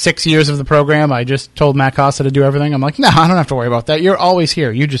 6 years of the program, I just told Matt Costa to do everything. I'm like, no, I don't have to worry about that. You're always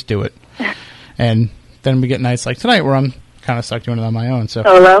here. You just do it. And then we get nights like tonight where I'm kind of stuck doing it on my own. So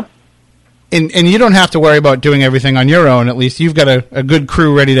Solo. And you don't have to worry about doing everything on your own. At least you've got a good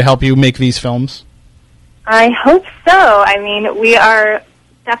crew ready to help you make these films. I hope so. I mean, we are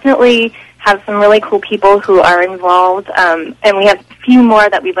definitely have some really cool people who are involved, and we have a few more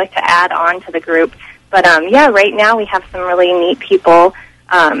that we'd like to add on to the group. But yeah, right now we have some really neat people.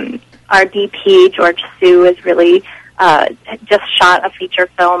 Our DP, George Sue, is really just shot a feature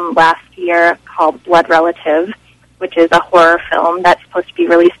film last year called Blood Relative, which is a horror film that's supposed to be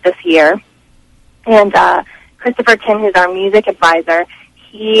released this year. And Christopher Tin, who's our music advisor,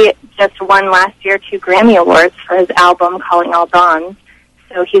 he just won last year 2 Grammy Awards for his album Calling All Dawns.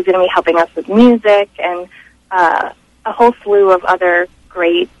 So he's going to be helping us with music and a whole slew of other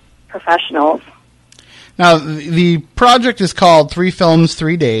great professionals. Now, the project is called 3 Films,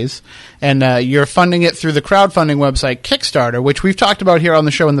 3 Days, and you're funding it through the crowdfunding website Kickstarter, which we've talked about here on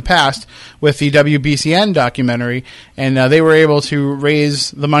the show in the past with the WBCN documentary, and they were able to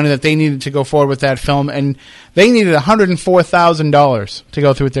raise the money that they needed to go forward with that film, and they needed $104,000 to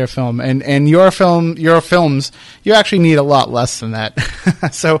go through with their film, and your films, you actually need a lot less than that.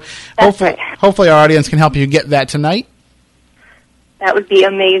 So hopefully our audience can help you get that tonight. That would be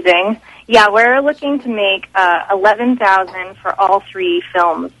amazing. Yeah, we're looking to make $11,000 for all 3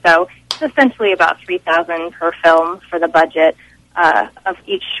 films, so it's essentially about $3,000 per film for the budget of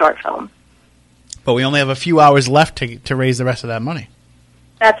each short film. But we only have a few hours left to raise the rest of that money.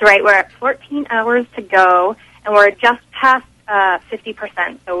 That's right. We're at 14 hours to go, and we're just past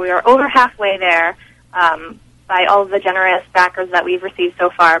 50%, so we are over halfway there by all of the generous backers that we've received so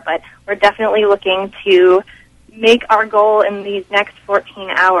far, but we're definitely looking to make our goal in these next 14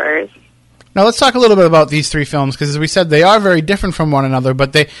 hours. Now let's talk a little bit about these 3 films, because as we said, they are very different from one another,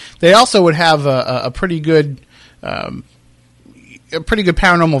 but they also would have a pretty good paranormal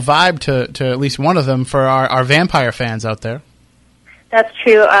vibe to at least one of them for our vampire fans out there. That's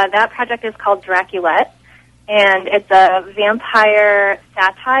true. That project is called Draculette, and it's a vampire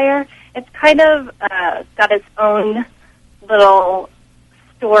satire. It's kind of got its own little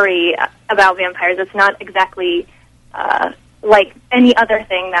story about vampires. It's not exactly like any other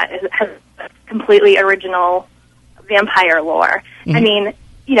thing that has completely original vampire lore. Mm-hmm. I mean,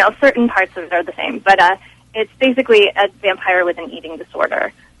 certain parts of it are the same, but it's basically a vampire with an eating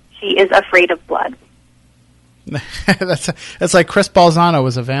disorder. She is afraid of blood. That's like Chris Balzano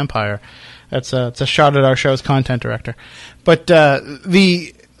was a vampire. It's a shot at our show's content director. But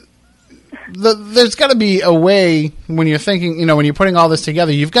there's got to be a way when you're thinking, when you're putting all this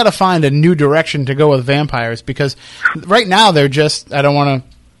together, you've got to find a new direction to go with vampires, because right now they're just, I don't want to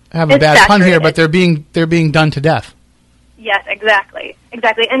have a bad pun here, but they're being done to death. Yes, exactly. And,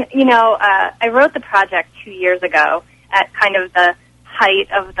 I wrote the project 2 years ago at kind of the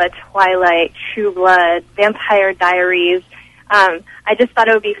height of the Twilight, True Blood, Vampire Diaries. I just thought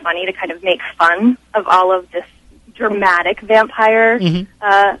it would be funny to kind of make fun of all of this dramatic vampire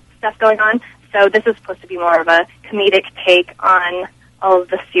stuff going on. So this is supposed to be more of a comedic take on all of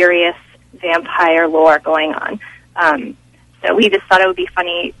the serious vampire lore going on. So we just thought it would be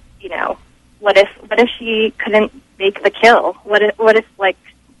funny, what if she couldn't make the kill? What if like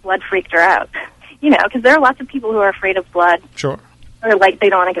blood freaked her out? Because there are lots of people who are afraid of blood. Sure. Or like they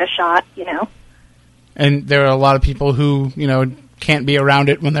don't want to get a shot, And there are a lot of people who, can't be around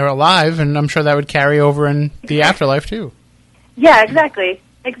it when they're alive, and I'm sure that would carry over in the afterlife too. Yeah, exactly.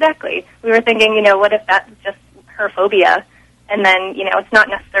 We were thinking, what if that's just her phobia? And then, it's not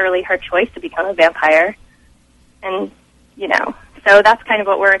necessarily her choice to become a vampire. And, so that's kind of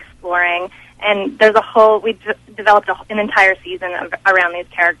what we're exploring. And there's we developed an entire season around these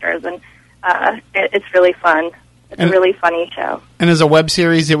characters, and it's really fun. It's a really funny show. And as a web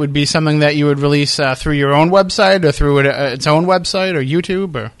series, it would be something that you would release through your own website or through its own website or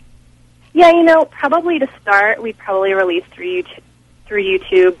YouTube? Or? Yeah, probably to start, we'd probably release through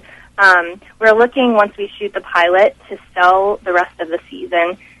YouTube. We're looking, once we shoot the pilot, to sell the rest of the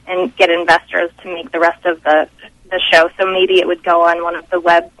season and get investors to make the rest of the show. So maybe it would go on one of the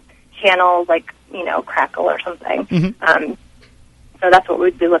web channels, like, Crackle or something. Mm-hmm. So that's what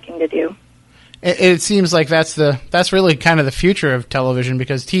we'd be looking to do. It seems like that's really kind of the future of television,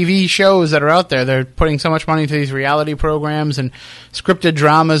 because TV shows that are out there, they're putting so much money into these reality programs, and scripted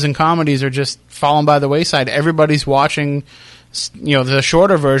dramas and comedies are just falling by the wayside. Everybody's watching, the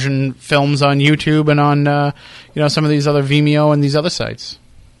shorter version films on YouTube and on, some of these other Vimeo and these other sites.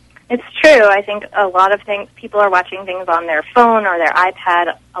 It's true. I think a lot of people are watching things on their phone or their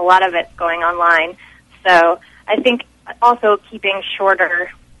iPad. A lot of it's going online. So I think also keeping shorter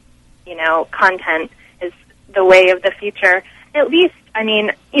content is the way of the future. at least, I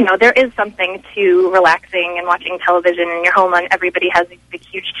mean, there is something to relaxing and watching television in your home. And everybody has these big,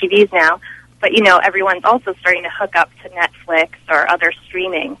 huge TVs now. But, everyone's also starting to hook up to Netflix or other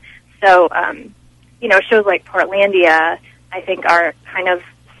streaming. So, shows like Portlandia, I think, are kind of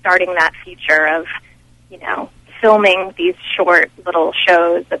starting that feature of, filming these short little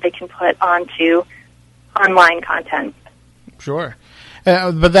shows that they can put onto online content. Sure.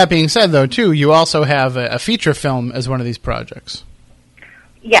 But that being said, though, too, you also have a feature film as one of these projects.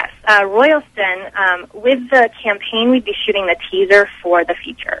 Yes. Royalston, with the campaign, we'd be shooting the teaser for the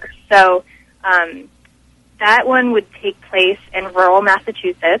feature. So that one would take place in rural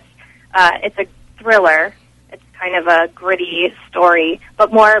Massachusetts. It's a thriller. It's kind of a gritty story,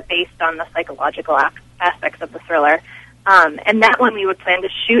 but more based on the psychological aspects of the thriller. And that one we would plan to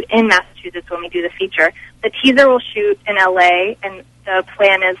shoot in Massachusetts when we do the feature. The teaser will shoot in LA, and the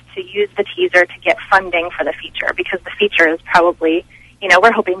plan is to use the teaser to get funding for the feature, because the feature is probably,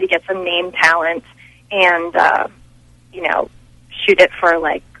 we're hoping to get some name talent and, shoot it for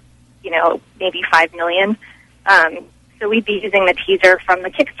maybe $5 million. So we'd be using the teaser from the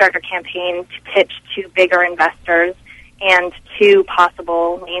Kickstarter campaign to pitch to bigger investors and to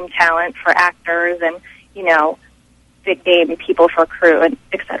possible name talent for actors and, big name people for crew, and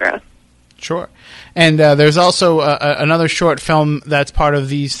et cetera. Sure. And there's also another short film that's part of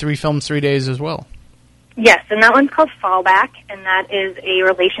these 3 films, 3 days as well. Yes, and that one's called Fallback, and that is a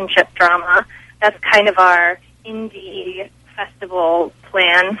relationship drama. That's kind of our indie festival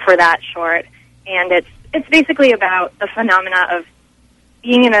plan for that short, and it's basically about the phenomena of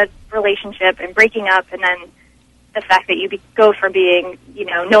being in a relationship and breaking up, and then the fact that you go from being,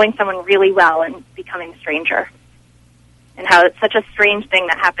 knowing someone really well and becoming a stranger, and how it's such a strange thing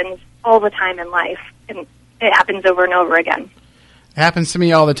that happens all the time in life, and it happens over and over again. It happens to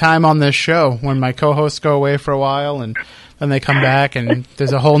me all the time on this show when my co-hosts go away for a while and then they come back and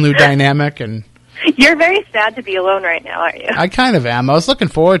there's a whole new dynamic. And you're very sad to be alone right now, aren't you? I kind of am. I was looking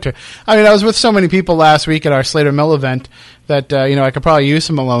forward to it. I was with so many people last week at our Slater Mill event that, I could probably use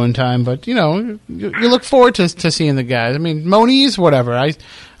some alone time. But, you look forward to seeing the guys. I mean, Moniz, whatever.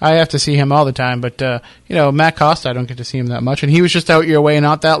 I have to see him all the time. But, Matt Costa, I don't get to see him that much. And he was just out your way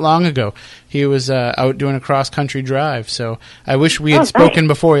not that long ago. He was out doing a cross-country drive. So I wish we had spoken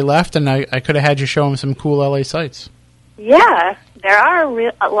before he left, and I could have had you show him some cool LA sights. Yeah. There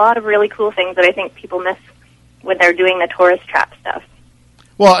are a lot of really cool things that I think people miss when they're doing the tourist trap stuff.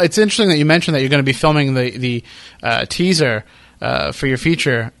 Well, it's interesting that you mentioned that you're going to be filming the teaser for your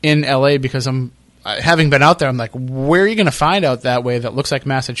feature in L.A. because having been out there, I'm like, where are you going to find out that way that looks like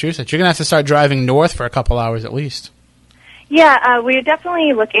Massachusetts? You're going to have to start driving north for a couple hours at least. Yeah, we're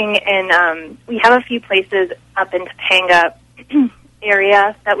definitely looking in, we have a few places up in Topanga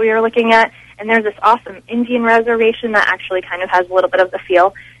area that we are looking at. And there's this awesome Indian reservation that actually kind of has a little bit of the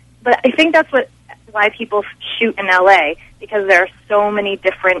feel. But I think that's why people shoot in L.A., because there are so many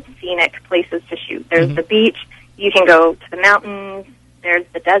different scenic places to shoot. There's the beach. You can go to the mountains. There's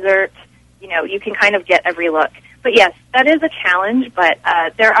the desert. You can kind of get every look. But, yes, that is a challenge, but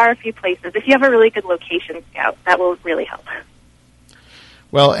there are a few places. If you have a really good location scout, that will really help.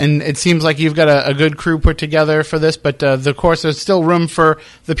 Well, and it seems like you've got a good crew put together for this, but of course there's still room for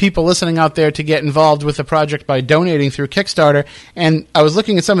the people listening out there to get involved with the project by donating through Kickstarter. And I was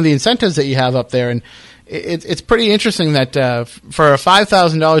looking at some of the incentives that you have up there, and it's pretty interesting that for a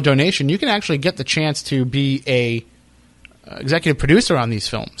 $5,000 donation, you can actually get the chance to be a executive producer on these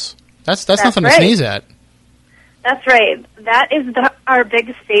films. That's nothing to sneeze at. That's right. That is our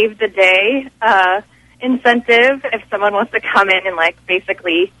big save the day incentive. If someone wants to come in and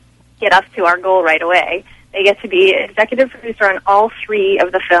basically get us to our goal right away, they get to be executive producer on all 3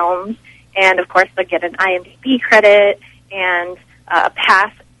 of the films, and of course they'll get an IMDb credit and a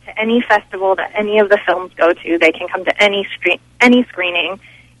pass to any festival that any of the films go to. They can come to any screening,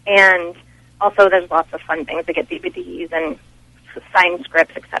 and also there's lots of fun things. They get DVDs and signed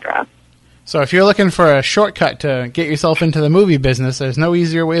scripts, etc. So if you're looking for a shortcut to get yourself into the movie business, there's no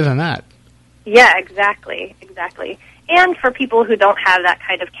easier way than that. Yeah, exactly. And for people who don't have that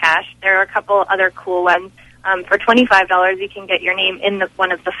kind of cash, there are a couple other cool ones. For $25, you can get your name in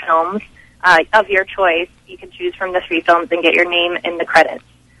one of the films of your choice. You can choose from the 3 films and get your name in the credits.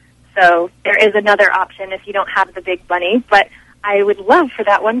 So there is another option if you don't have the big money. But I would love for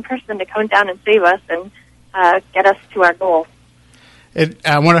that one person to come down and save us and get us to our goal.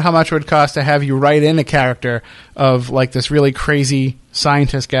 I wonder how much it would cost to have you write in a character of this really crazy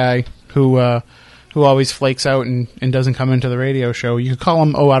scientist guy who always flakes out and doesn't come into the radio show. You could call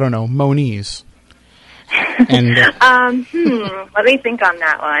him, I don't know, Moniz. And let me think on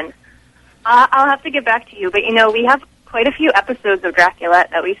that one. I'll have to get back to you. But, we have quite a few episodes of Dracula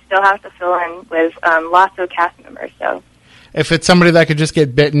that we still have to fill in with lots of cast members. So, if it's somebody that could just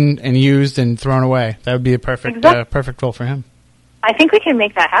get bitten and used and thrown away, that would be a perfect perfect role for him. I think we can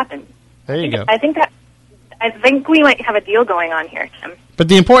make that happen. There you go. I think we might have a deal going on here, Tim. But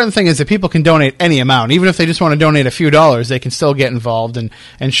the important thing is that people can donate any amount. Even if they just want to donate a few dollars, they can still get involved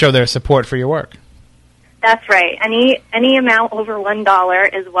and show their support for your work. That's right. Any amount over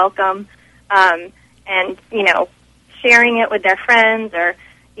 $1 is welcome. And, sharing it with their friends or,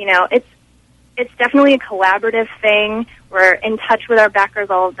 it's definitely a collaborative thing. We're in touch with our backers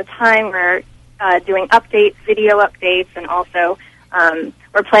all of the time. We're doing updates, video updates, and also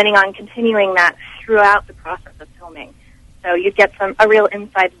we're planning on continuing that throughout the process of filming. So you get a real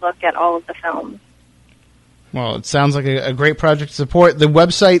inside look at all of the films. Well, it sounds like a great project to support. The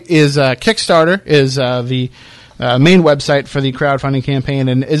website is Kickstarter is the main website for the crowdfunding campaign.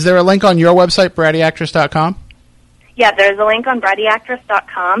 And is there a link on your website, bradyactress.com? Yeah, there's a link on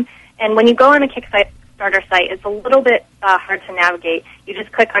bradyactress.com. And when you go on a Kickstarter site, it's a little bit hard to navigate. You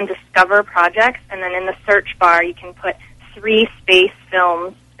just click on Discover Projects, and then in the search bar, you can put 3 space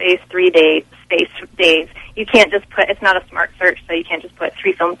films, space 3 days, space days. You can't just put, it's not a smart search, so you can't just put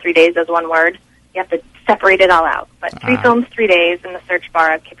 3 films, 3 days as one word. You have to separate it all out. But 3 films, 3 days in the search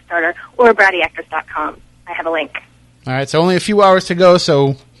bar of Kickstarter or bradyactress.com. I have a link. All right, so only a few hours to go,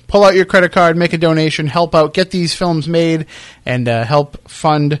 so pull out your credit card, make a donation, help out, get these films made, and help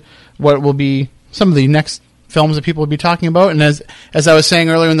fund what will be some of the next films that people will be talking about. And as I was saying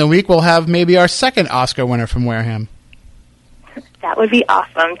earlier in the week, we'll have maybe our second Oscar winner from Wareham. That would be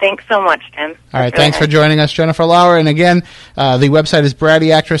awesome. Thanks so much, Tim. All right, thanks for joining us, Jennifer Lauer. And again, the website is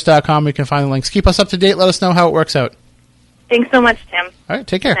bradyactress.com. You can find the links. Keep us up to date. Let us know how it works out. Thanks so much, Tim. All right,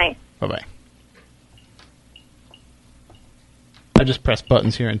 take care. Good night. Bye-bye. I just press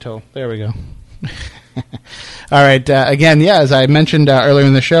buttons here until... There we go. All right, again, as I mentioned earlier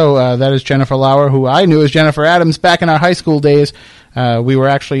in the show, that is Jennifer Lauer, who I knew as Jennifer Adams back in our high school days. We were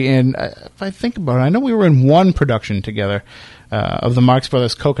actually in, if I think about it, I know we were in one production together of the Marx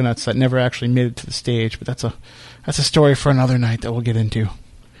Brothers Coconuts that never actually made it to the stage, but that's a story for another night that we'll get into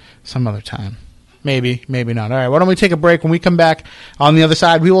some other time. Maybe, maybe not. All right, why don't we take a break? When we come back on the other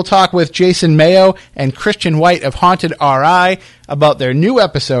side, we will talk with Jason Mayo and Christian White of Haunted RI about their new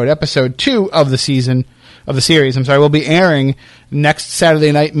episode 2 of the series. Will be airing next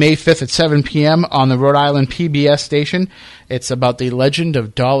Saturday night, May 5th at 7 p.m. on the Rhode Island PBS station. It's about the legend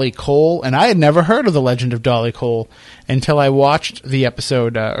of Dolly Cole, and I had never heard of the legend of Dolly Cole until I watched the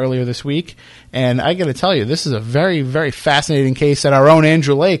episode earlier this week. And I got to tell you, this is a very, very fascinating case that our own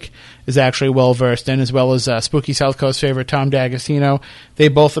Andrew Lake is actually well-versed in, as well as Spooky South Coast favorite Tom D'Agostino. They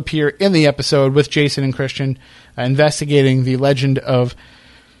both appear in the episode with Jason and Christian investigating the legend of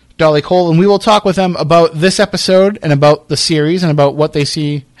Dolly Cole, and we will talk with them about this episode and about the series and about what they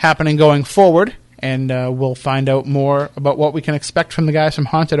see happening going forward, and we'll find out more about what we can expect from the guys from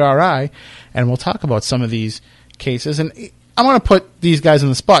Haunted RI, and we'll talk about some of these cases. And I want to put these guys on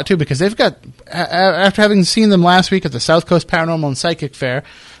the spot, too, because they've got, after having seen them last week at the South Coast Paranormal and Psychic Fair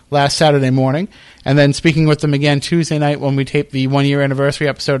last Saturday morning, and then speaking with them again Tuesday night when we tape the 1-year anniversary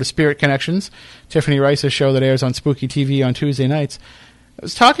episode of Spirit Connections, Tiffany Rice's show that airs on Spooky TV on Tuesday nights, I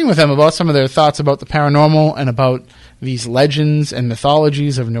was talking with them about some of their thoughts about the paranormal and about these legends and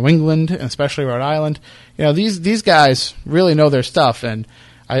mythologies of New England, and especially Rhode Island. You know, these guys really know their stuff, and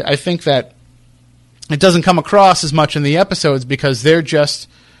I think that it doesn't come across as much in the episodes because they're just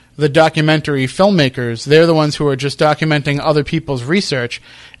the documentary filmmakers. They're the ones who are just documenting other people's research,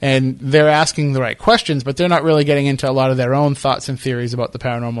 and they're asking the right questions, but they're not really getting into a lot of their own thoughts and theories about the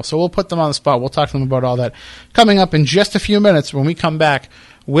paranormal. So we'll put them on the spot. We'll talk to them about all that coming up in just a few minutes when we come back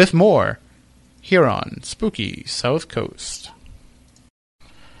with more here on Spooky South Coast.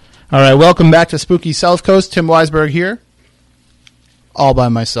 All right, welcome back to Spooky South Coast. Tim Weisberg here, all by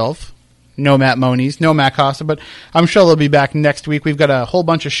myself. No Matt Moniz, no Matt Costa, but I'm sure they'll be back next week. We've got a whole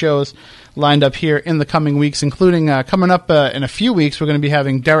bunch of shows lined up here in the coming weeks, including coming up in a few weeks, we're going to be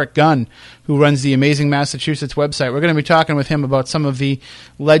having Derek Gunn, who runs the Amazing Massachusetts website. We're going to be talking with him about some of the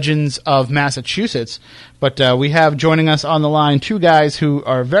legends of Massachusetts. But we have joining us on the line 2 guys who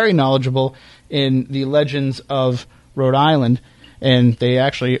are very knowledgeable in the legends of Rhode Island, and they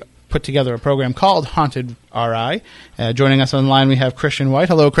actually put together a program called Haunted RI. Joining us on the line, we have Christian White.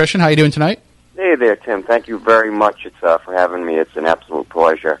 Hello, Christian. How are you doing tonight? Hey there, Tim. Thank you very much for having me. It's an absolute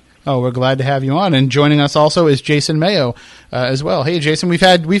pleasure. Oh, we're glad to have you on. And joining us also is Jason Mayo as well. Hey, Jason, we've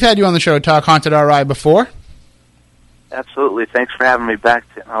had you on the show to talk Haunted RI before. Absolutely. Thanks for having me back,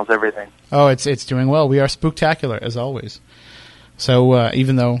 Tim. How's everything? Oh, it's doing well. We are spooktacular, as always. So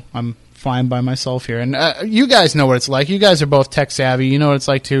even though I'm flying by myself here. And you guys know what it's like. You guys are both tech savvy. You know what it's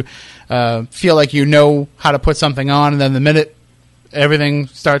like to feel like you know how to put something on, and then the minute everything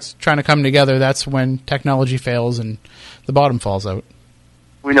starts trying to come together, that's when technology fails and the bottom falls out.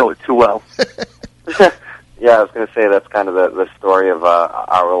 We know it too well. Yeah, I was going to say that's kind of the story of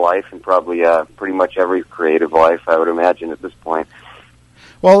our life, and probably pretty much every creative life, I would imagine, at this point.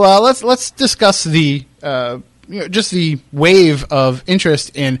 Well, let's discuss the just the wave of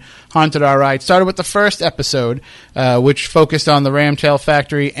interest in Haunted R.I. It started with the first episode, which focused on the Ramtail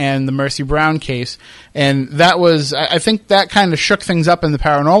Factory and the Mercy Brown case. And that was, I think that kind of shook things up in the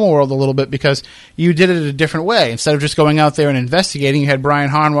paranormal world a little bit, because you did it a different way. Instead of just going out there and investigating, you had Brian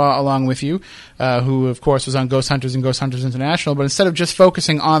Hanwha along with you, who, of course, was on Ghost Hunters and Ghost Hunters International. But instead of just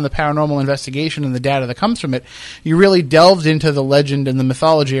focusing on the paranormal investigation and the data that comes from it, you really delved into the legend and the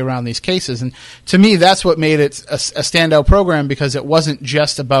mythology around these cases. And to me, that's what made it a standout program, because it wasn't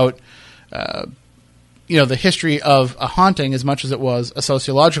just about the history of a haunting as much as it was a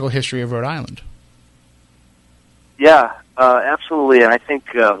sociological history of Rhode Island. Yeah, absolutely. And I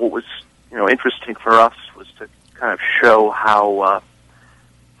think what was interesting for us was to kind of show how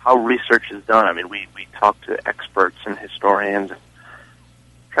research is done. I mean, we talked to experts and historians and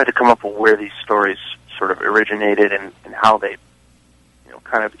tried to come up with where these stories sort of originated and how they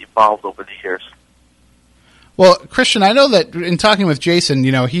kind of evolved over the years. Well, Christian, I know that in talking with Jason,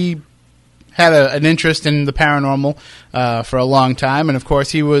 he had an interest in the paranormal for a long time, and of course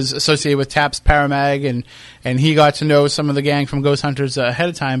he was associated with TAPS Paramag, and he got to know some of the gang from Ghost Hunters ahead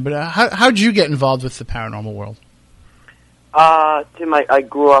of time. But how did you get involved with the paranormal world? Tim, I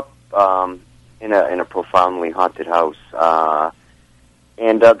grew up in a profoundly haunted house,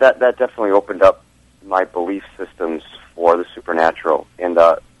 and that definitely opened up my belief systems for the supernatural. And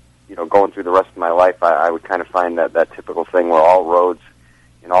going through the rest of my life, I would kind of find that typical thing where all roads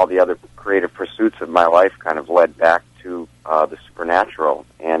and all the other creative pursuits of my life kind of led back to the supernatural.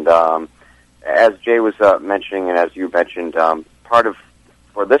 And as Jay was mentioning, and as you mentioned,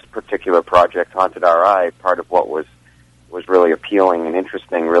 for this particular project, Haunted R.I., part of what was really appealing and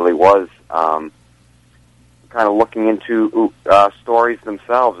interesting really was kind of looking into stories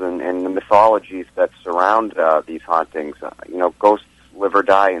themselves and the mythologies that surround these hauntings. Ghosts live or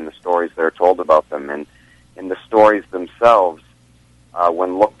die in the stories that are told about them, and in the stories themselves,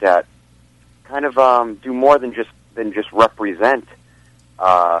 when looked at, kind of do more than just represent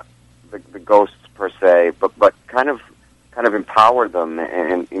the ghosts per se, but kind of empower them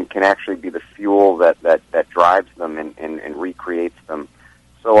and can actually be the fuel that drives them and recreates them.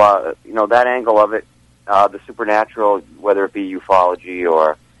 So that angle of it, the supernatural, whether it be ufology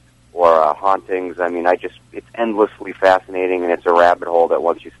or hauntings, I mean, it's endlessly fascinating, and it's a rabbit hole that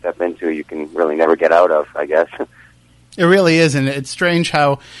once you step into, you can really never get out of, I guess. It really is, and it's strange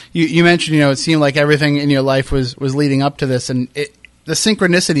how you mentioned, it seemed like everything in your life was leading up to this, and the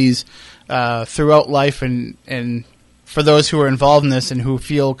synchronicities throughout life, and for those who are involved in this and who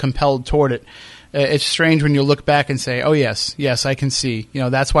feel compelled toward it, it's strange when you look back and say, oh, yes, I can see.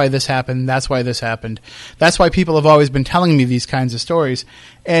 That's why this happened, that's why this happened. That's why people have always been telling me these kinds of stories.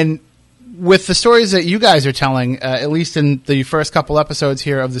 And with the stories that you guys are telling, at least in the first couple episodes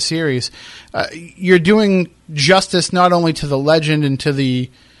here of the series, you're doing justice not only to the legend and to the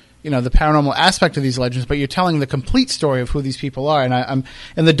paranormal aspect of these legends, but you're telling the complete story of who these people are. And I'm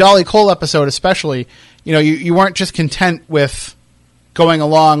in the Dolly Cole episode especially, you weren't just content with going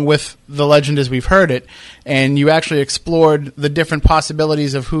along with the legend as we've heard it, and you actually explored the different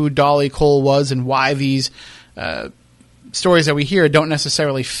possibilities of who Dolly Cole was and why these stories that we hear don't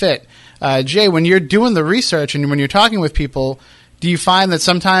necessarily fit. Jay, when you're doing the research and when you're talking with people, do you find that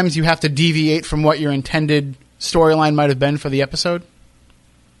sometimes you have to deviate from what your intended storyline might have been for the episode?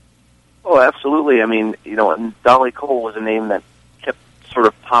 Oh, absolutely. I mean, and Dolly Cole was a name that kept sort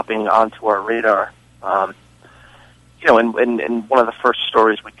of popping onto our radar. And one of the first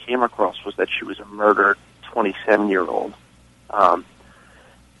stories we came across was that she was a murdered 27-year-old.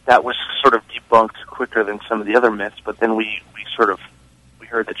 That was sort of debunked quicker than some of the other myths, but then we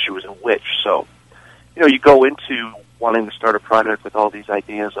heard that she was a witch. So, you go into wanting to start a project with all these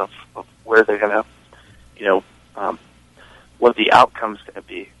ideas of where they're going to, what the outcome's going to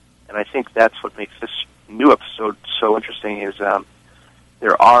be. And I think that's what makes this new episode so interesting is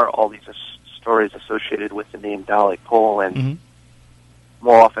there are all these stories associated with the name Dolly Cole, and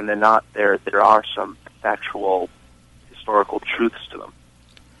more often than not, there are some factual, historical truths to them.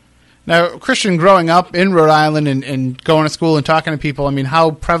 Now, Christian, growing up in Rhode Island and going to school and talking to people, I mean,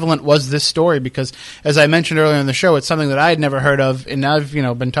 how prevalent was this story? Because, as I mentioned earlier in the show, it's something that I had never heard of, and I've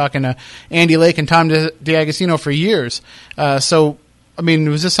been talking to Andy Lake and Tom D'Agostino for years. So I mean,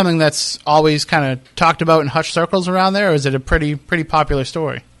 was this something that's always kind of talked about in hush circles around there, or is it a pretty popular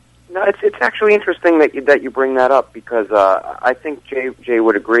story? No, it's actually interesting that you bring that up, because I think Jay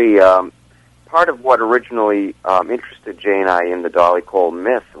would agree. Part of what originally interested Jay and I in the Dolly Cole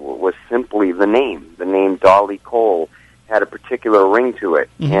myth was simply the name. The name Dolly Cole had a particular ring to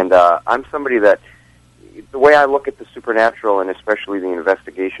it. Mm-hmm. And I'm somebody that, the way I look at the supernatural, and especially the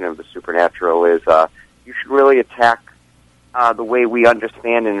investigation of the supernatural, is you should really attack the way we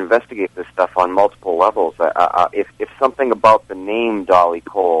understand and investigate this stuff on multiple levels. If something about the name Dolly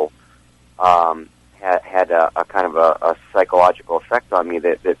Cole had a kind of a psychological effect on me,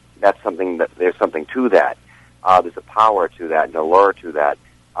 that's something that there's something to that. There's a power to that, and a lure to that.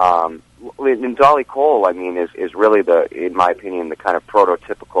 And Dolly Cole, I mean, is really in my opinion, the kind of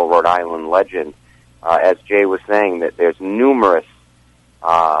prototypical Rhode Island legend. As Jay was saying, that there's numerous,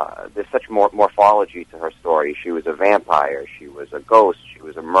 there's such morphology to her story. She was a vampire. She was a ghost. She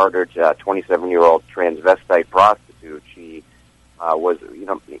was a murdered 27-year-old transvestite prostitute. She was,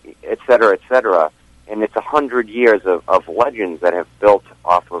 et cetera, et cetera. And it's 100 years of legends that have built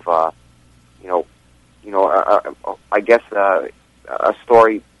off of, I guess, a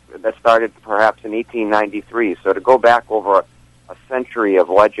story that started perhaps in 1893. So to go back over a century of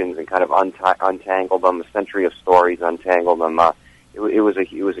legends and kind of untangle them, a century of stories, untangle them, it was a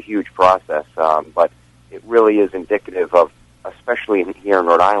huge process. But it really is indicative of, especially here in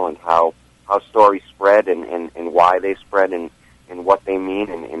Rhode Island, how stories spread and why they spread and what they mean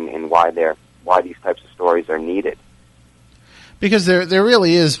and why these types of stories are needed. Because there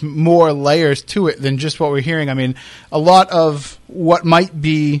really is more layers to it than just what we're hearing. I mean, a lot of what might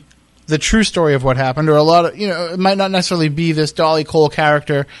be the true story of what happened, or a lot of, it might not necessarily be this Dolly Cole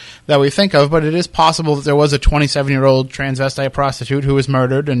character that we think of, but it is possible that there was a 27-year-old transvestite prostitute who was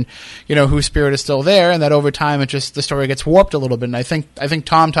murdered, and whose spirit is still there, and that over time the story gets warped a little bit. And I think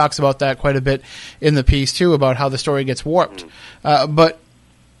Tom talks about that quite a bit in the piece too, about how the story gets warped. But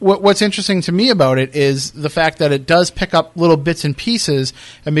what's interesting to me about it is the fact that it does pick up little bits and pieces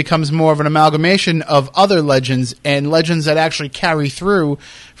and becomes more of an amalgamation of other legends, and legends that actually carry through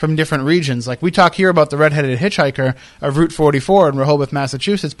from different regions. Like, we talk here about the redheaded hitchhiker of Route 44 in Rehoboth,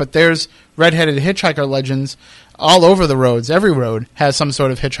 Massachusetts, but there's redheaded hitchhiker legends all over the roads. Every road has some sort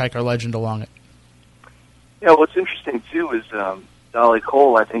of hitchhiker legend along it. Yeah, what's interesting, too, is Dolly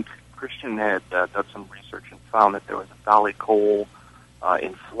Cole. I think Christian had done some research and found that there was a Dolly Cole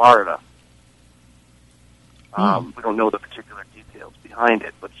in Florida. We don't know the particular details behind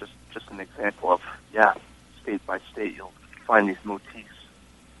it, but just an example of, state by state, you'll find these motifs.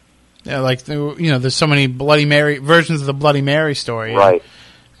 Yeah, like, there's so many Bloody Mary versions of the Bloody Mary story. Right.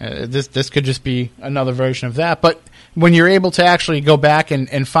 This could just be another version of that. But when you're able to actually go back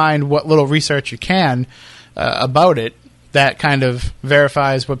and find what little research you can about it, that kind of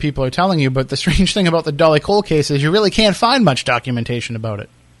verifies what people are telling you. But the strange thing about the Dolly Cole case is you really can't find much documentation about it.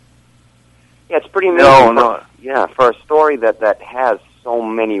 Yeah, it's pretty amazing. No. Yeah, for a story that has so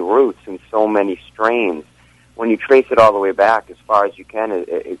many roots and so many strains, when you trace it all the way back as far as you can,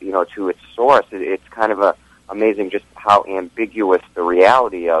 to its source, it's kind of amazing just how ambiguous the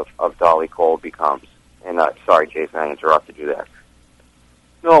reality of Dolly Cole becomes. And sorry, Jason, I interrupted you there.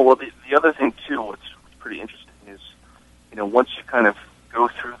 No, well, the other thing too, what's pretty interesting is, once you kind of go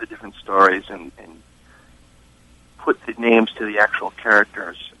through the different stories and put the names to the actual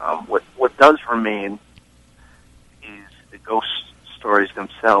characters, what does remain is the ghost stories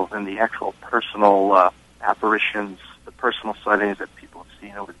themselves and the actual personal apparitions, the personal sightings that people have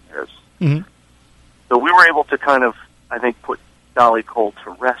seen over the years. Mm-hmm. So we were able to kind of, I think, put Dolly Cole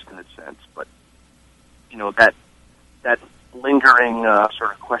to rest in a sense, but that lingering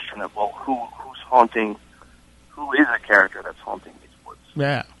sort of question of, well, who's haunting? Who is a character that's haunting these woods?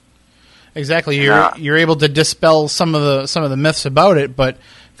 Yeah, exactly. You're able to dispel some of the myths about it, but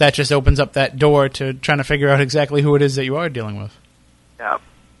that just opens up that door to trying to figure out exactly who it is that you are dealing with. Yeah.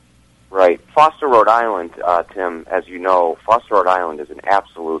 Right. Foster, Rhode Island, Tim, as you know, Foster, Rhode Island is an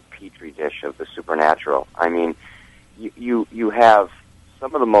absolute petri dish of the supernatural. I mean, you have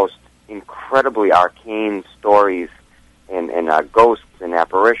some of the most incredibly arcane stories and ghosts and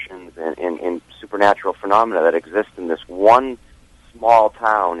apparitions and supernatural phenomena that exist in this one small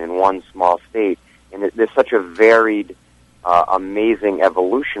town in one small state. And there's such a varied, amazing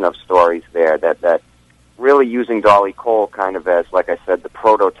evolution of stories there that really using Dolly Cole kind of as, like I said, the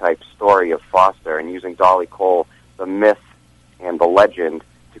prototype story of Foster, and using Dolly Cole, the myth and the legend,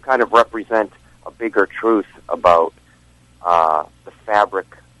 to kind of represent a bigger truth about the fabric,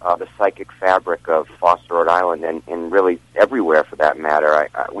 the psychic fabric of Foster, Rhode Island, and really everywhere for that matter.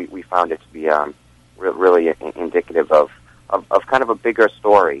 We found it to be really indicative of of kind of a bigger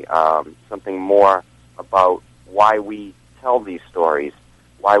story, something more about why we tell these stories,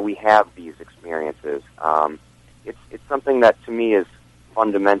 why we have these experiences. It's something that to me is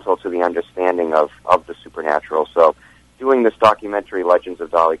fundamental to the understanding of the supernatural. So doing this documentary, Legends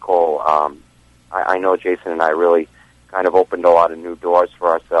of Dolly Cole, I know Jason and I really kind of opened a lot of new doors for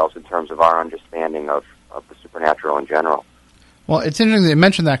ourselves in terms of our understanding of the supernatural in general. Well, it's interesting that you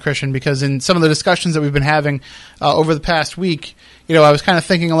mentioned that, Christian, because in some of the discussions that we've been having over the past week, I was kind of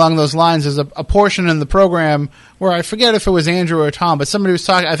thinking along those lines. There's a portion in the program where I forget if it was Andrew or Tom, but somebody was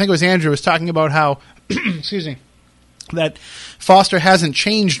talking, I think it was Andrew, was talking about how, excuse me, that Foster hasn't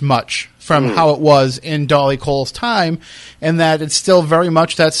changed much from how it was in Dolly Cole's time, and that it's still very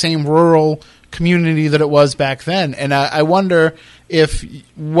much that same rural community that it was back then. And I wonder if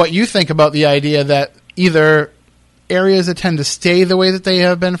what you think about the idea that either areas that tend to stay the way that they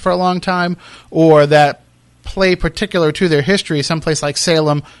have been for a long time, or that play particular to their history, someplace like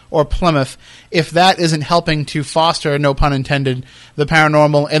Salem or Plymouth, if that isn't helping to foster, no pun intended, the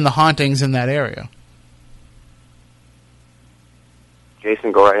paranormal and the hauntings in that area.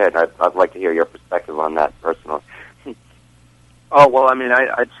 Jason, go right ahead. I'd like to hear your perspective on that personally. Oh, well, I mean,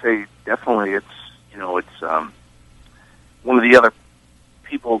 I'd say definitely it's one of the other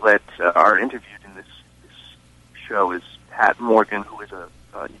people that are interviewed in this show is Pat Morgan, who is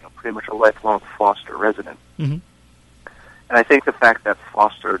pretty much a lifelong Foster resident. Mm-hmm. And I think the fact that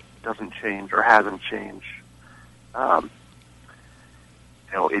Foster doesn't change or hasn't changed,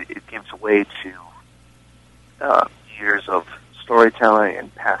 it gives way to years of storytelling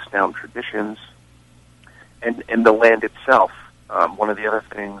and passed down traditions, and the land itself. One of the other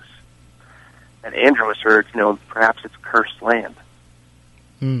things that Andrew has heard, perhaps it's cursed land.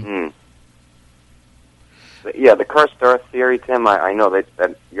 Yeah, the cursed earth theory, Tim, I know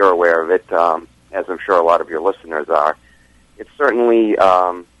that you're aware of it, as I'm sure a lot of your listeners are. It's certainly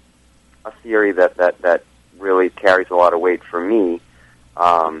a theory that really carries a lot of weight for me.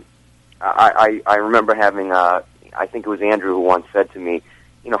 I remember having, I think it was Andrew who once said to me,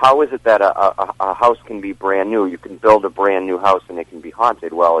 how is it that a house can be brand new? You can build a brand new house and it can be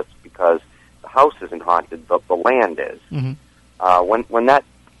haunted. Well, it's because the house isn't haunted, but the land is. Mm-hmm. When that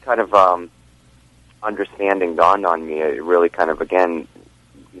kind of understanding dawned on me, it really kind of, again,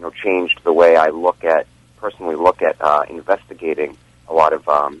 changed the way I personally look at investigating a lot of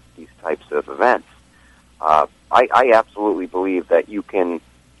these types of events. I absolutely believe that you can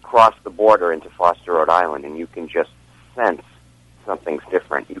cross the border into Foster, Rhode Island, and you can just sense something's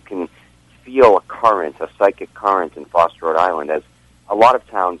different. You can feel a current, a psychic current in Foster, Rhode Island. As a lot of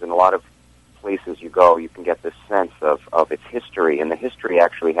towns and a lot of places you go, you can get this sense of its history, and the history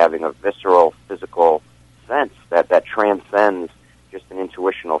actually having a visceral, physical sense that transcends just an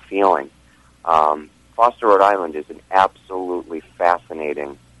intuitional feeling. Foster, Rhode Island is an absolutely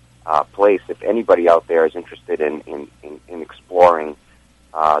fascinating place. If anybody out there is interested in exploring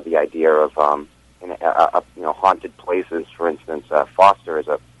the idea of haunted places, for instance, Foster is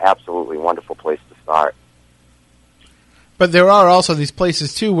an absolutely wonderful place to start. But there are also these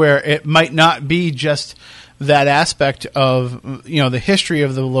places, too, where it might not be just that aspect of, the history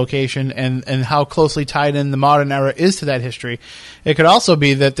of the location and how closely tied in the modern era is to that history. It could also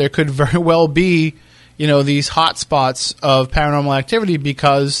be that there could very well be, these hot spots of paranormal activity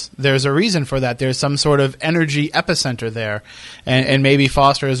because there's a reason for that. There's some sort of energy epicenter there, and maybe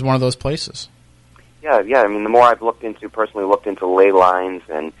Foster is one of those places. Yeah. I mean, the more I've personally looked into ley lines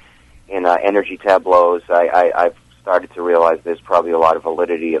and energy tableaus, I've started to realize there's probably a lot of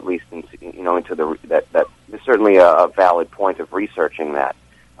validity, at least into that there's certainly a valid point of researching that.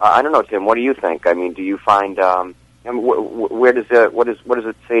 I don't know, Tim. What do you think? I mean, do you find what does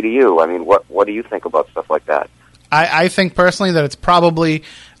it say to you? I mean, what do you think about stuff like that? I think personally that it's probably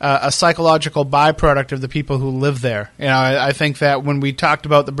a psychological byproduct of the people who live there. I think that when we talked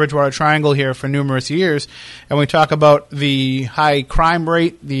about the Bridgewater Triangle here for numerous years, and we talk about the high crime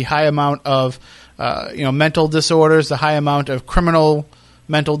rate, the high amount of mental disorders, the high amount of criminal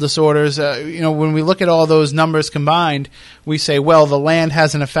mental disorders, when we look at all those numbers combined, we say, well, the land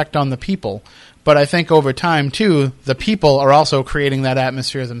has an effect on the people. But I think over time, too, the people are also creating that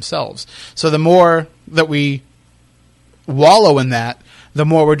atmosphere themselves. So the more that we wallow in that, the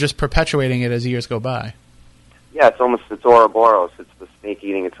more we're just perpetuating it as years go by. Yeah, it's Ouroboros. It's the snake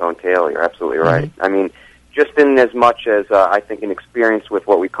eating its own tail. You're absolutely right. Mm-hmm. I mean, just in as much as I think an experience with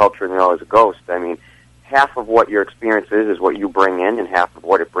what we culturally know as a ghost, I mean, half of what your experience is what you bring in, and half of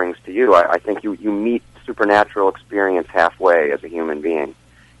what it brings to you. I think you meet supernatural experience halfway as a human being.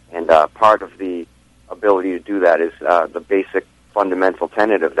 And part of the ability to do that is the basic fundamental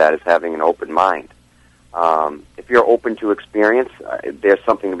tenet of that is having an open mind. if you're open to experience, there's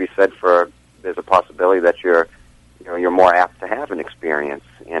something to be said for. There's a possibility that you're more apt to have an experience,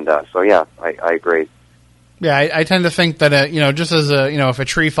 and so yeah, I agree. Yeah, I tend to think that just as if a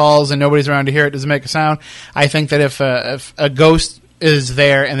tree falls and nobody's around to hear it, doesn't make a sound. I think that if a ghost is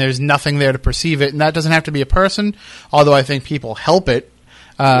there and there's nothing there to perceive it, and that doesn't have to be a person, although I think people help it.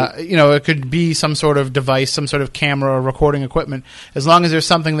 It could be some sort of device, some sort of camera or recording equipment. As long as there's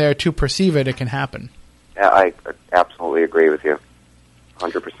something there to perceive it, it can happen. I absolutely agree with you,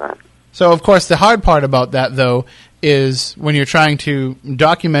 100%. So, of course, the hard part about that, though, is when you're trying to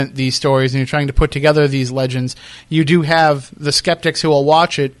document these stories and you're trying to put together these legends, you do have the skeptics who will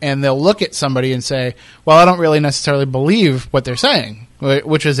watch it and they'll look at somebody and say, well, I don't really necessarily believe what they're saying,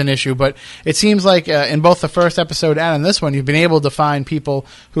 which is an issue. But it seems like in both the first episode and in this one, you've been able to find people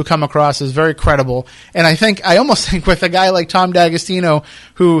who come across as very credible. And I almost think with a guy like Tom D'Agostino,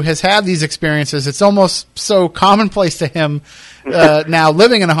 who has had these experiences, it's almost so commonplace to him now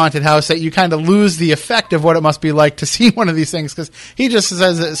living in a haunted house that you kind of lose the effect of what it must be like to see one of these things, because he just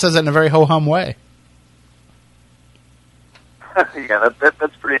says it in a very ho-hum way. Yeah,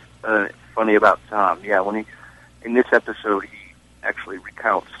 that's pretty funny about Tom. Yeah, when in this episode, he actually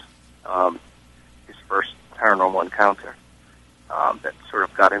recounts his first paranormal encounter that sort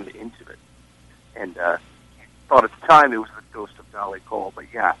of got him into it. And he thought at the time it was the ghost of Dolly Cole, but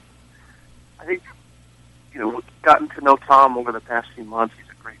yeah, I think, gotten to know Tom over the past few months. He's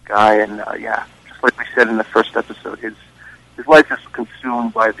a great guy, and just like we said in the first episode, his life is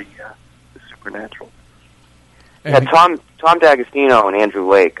consumed by the supernatural. Yeah, Tom D'Agostino and Andrew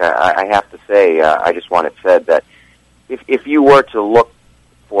Lake, I have to say, I just want it said that if you were to look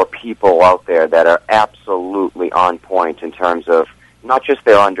for people out there that are absolutely on point in terms of not just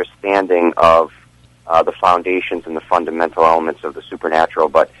their understanding of the foundations and the fundamental elements of the supernatural,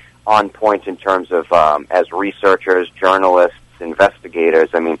 but on point in terms of as researchers, journalists, investigators.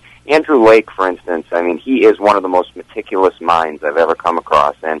 I mean, Andrew Lake, for instance, he is one of the most meticulous minds I've ever come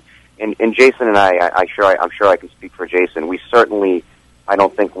across. And Jason and I'm sure I can speak for Jason. We certainly, I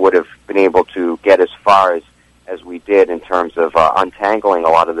don't think, would have been able to get as far as we did in terms of untangling a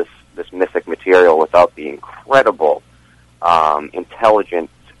lot of this mythic material without the incredible, intelligent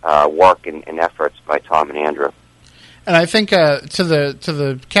work and efforts by Tom and Andrew. And I think to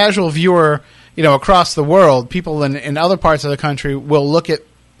the casual viewer, across the world, people in other parts of the country will look at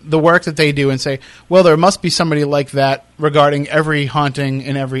the work that they do and say, well, there must be somebody like that regarding every haunting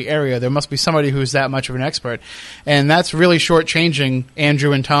in every area. There must be somebody who's that much of an expert. And that's really shortchanging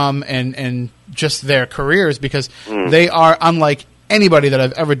Andrew and Tom and just their careers, because they are unlike anybody that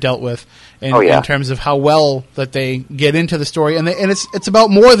I've ever dealt with in terms of how well that they get into the story. And it's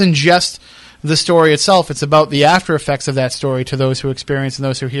about more than just the story itself. It's about the after effects of that story to those who experience and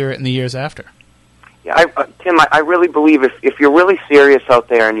those who hear it in the years after. Yeah, Tim, I really believe if you're really serious out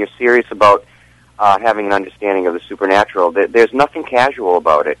there and you're serious about having an understanding of the supernatural, there's nothing casual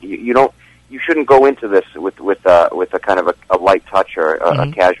about it. You shouldn't go into this with a kind of a light touch or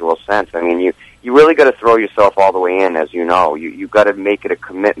a casual sense. I mean, you really got to throw yourself all the way in, as you know. You got to make it a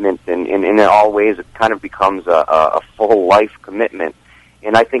commitment, and in all ways, it kind of becomes a full life commitment.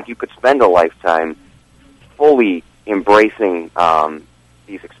 And I think you could spend a lifetime fully embracing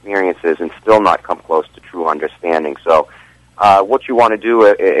these experiences and still not come close to true understanding. So what you want to do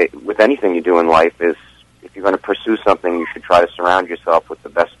with anything you do in life is, if you're going to pursue something, you should try to surround yourself with the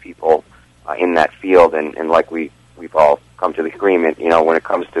best people in that field. And like we've all come to the agreement, when it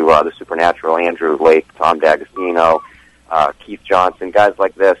comes to the supernatural, Andrew Lake, Tom D'Agostino, Keith Johnson, guys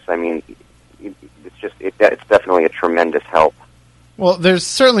like this, I mean, it's definitely a tremendous help. Well, there's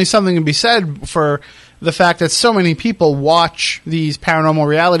certainly something to be said for the fact that so many people watch these paranormal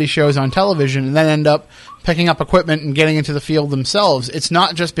reality shows on television and then end up picking up equipment and getting into the field themselves. It's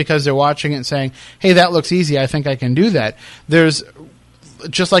not just because they're watching it and saying, hey, that looks easy, I think I can do that. There's,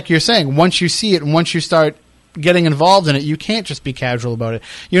 just like you're saying, once you see it and once you start getting involved in it, you can't just be casual about it.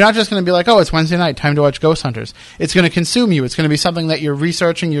 You're not just going to be like, oh, it's Wednesday night, time to watch Ghost Hunters. It's going to consume you. It's going to be something that you're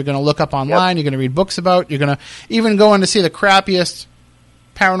researching, you're going to look up online, You're going to read books about, you're going to even go in to see the crappiest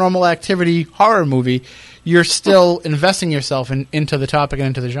paranormal activity horror movie. You're still investing yourself into the topic and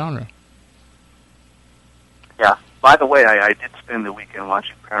into the genre. Yeah. By the way, I did spend the weekend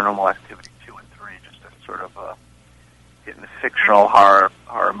watching Paranormal Activity 2 and 3, just to sort of get in the fictional horror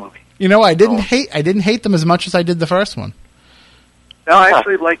movie. I didn't hate them as much as I did the first one. No, I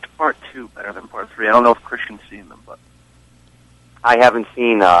actually liked part 2 better than part 3. I don't know if Christian's seen them, but I haven't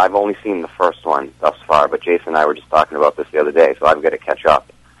seen. I've only seen the first one thus far. But Jason and I were just talking about this the other day, so I've got to catch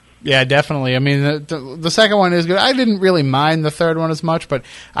up. Yeah, definitely. I mean, the second one is good. I didn't really mind the third one as much, but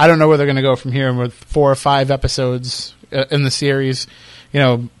I don't know where they're going to go from here with 4 or 5 episodes in the series,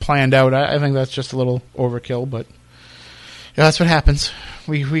 planned out. I think that's just a little overkill, but that's what happens.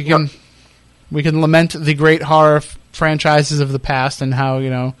 We can lament the great horror franchises of the past and how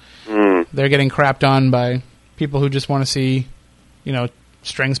they're getting crapped on by people who just want to see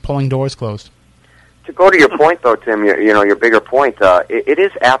strings pulling doors closed. To go to your point, though, Tim, your bigger point, it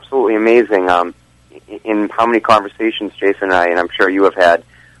is absolutely amazing in how many conversations Jason and I, and I'm sure you have had,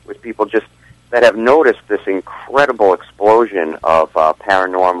 with people just that have noticed this incredible explosion of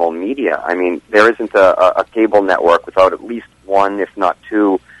paranormal media. I mean, there isn't a cable network without at least one, if not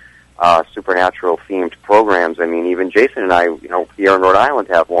 2, supernatural-themed programs. I mean, even Jason and I, here in Rhode Island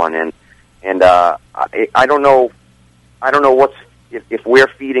have one, and I don't know what's if we're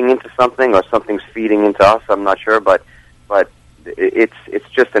feeding into something or something's feeding into us. I'm not sure, but it's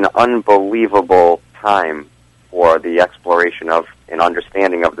just an unbelievable time for the exploration of and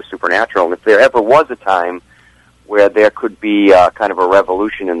understanding of the supernatural. And if there ever was a time where there could be kind of a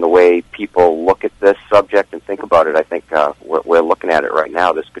revolution in the way people look at this subject and think about it, I think we're looking at it right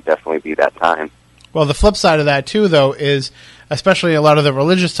now. This could definitely be that time. Well, the flip side of that, too, though, is especially a lot of the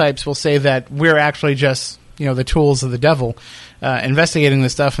religious types will say that we're actually just the tools of the devil investigating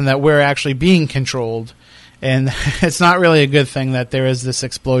this stuff, and that we're actually being controlled. And it's not really a good thing that there is this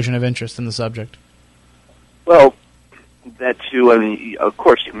explosion of interest in the subject. Well, that too. I mean, of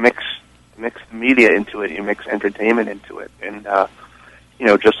course, you mix the media into it, you mix entertainment into it, and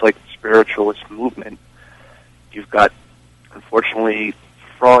just like the spiritualist movement, you've got, unfortunately,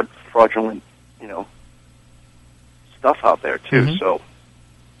 fraudulent, stuff out there too. Mm-hmm. So,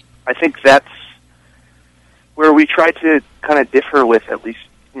 I think that's where we try to kind of differ with at least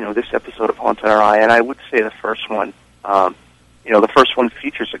this episode of Haunted Our Eye, and I would say the first one. The first one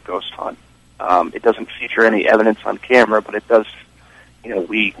features a ghost hunt. It doesn't feature any evidence on camera, but it does.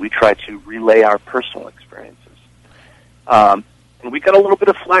 We try to relay our personal experiences, and we got a little bit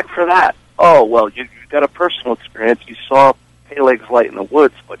of flack for that. Oh well, you got a personal experience. You saw pale legs light in the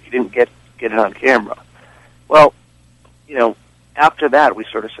woods, but you didn't get it on camera. Well, after that, we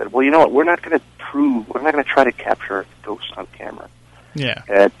sort of said, well, you know what? We're not going to try to capture ghosts on camera.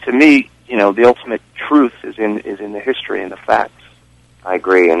 Yeah. To me, the ultimate truth is in the history and the facts. I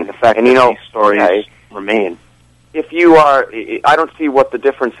agree, and the fact that these stories remain. If you are, I don't see what the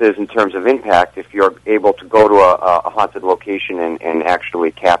difference is in terms of impact if you're able to go to a haunted location and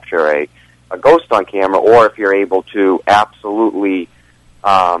actually capture a ghost on camera, or if you're able to absolutely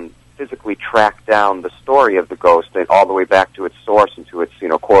physically track down the story of the ghost and all the way back to its source and to its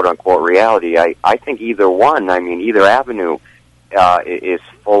quote-unquote reality. I think either one, either avenue is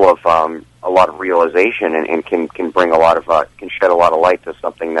full of a lot of realization and can bring a lot of can shed a lot of light to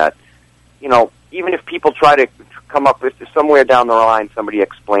something that even if people try to come up with somewhere down the line somebody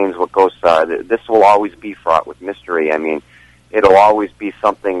explains what ghosts are, this will always be fraught with mystery. I mean, it'll always be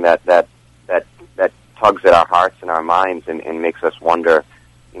something that tugs at our hearts and our minds and makes us wonder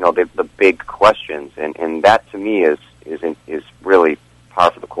the big questions, and that to me is really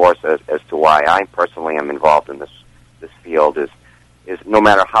par for the course as to why I personally am involved in this field. Is no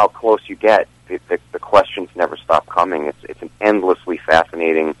matter how close you get, the questions never stop coming. It's an endlessly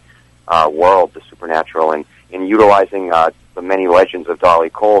fascinating world, the supernatural, and in utilizing the many legends of Dolly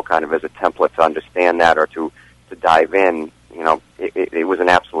Cole kind of as a template to understand that or to dive in. It was an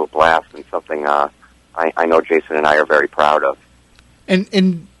absolute blast and something I know Jason and I are very proud of.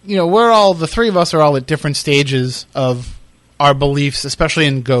 And we're all, the three of us are all at different stages of our beliefs, especially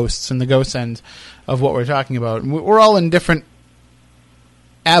in ghosts and the ghost end of what we're talking about. We're all in different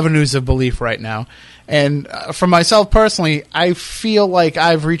avenues of belief right now. And for myself personally, I feel like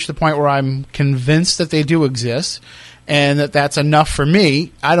I've reached the point where I'm convinced that they do exist and that's enough for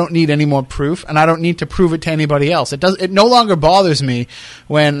me. I don't need any more proof, and I don't need to prove it to anybody else. It no longer bothers me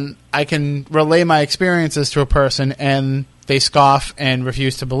when I can relay my experiences to a person and they scoff and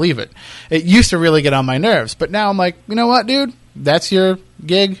refuse to believe it. It used to really get on my nerves, but now I'm like, you know what, dude? That's your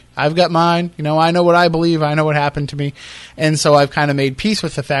gig. I've got mine. I know what I believe. I know what happened to me. And so I've kind of made peace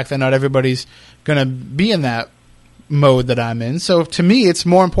with the fact that not everybody's going to be in that mode that I'm in. So to me, it's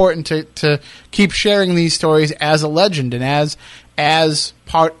more important to keep sharing these stories as a legend and as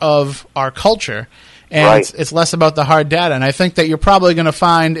part of our culture. And right. It's less about the hard data. And I think that you're probably going to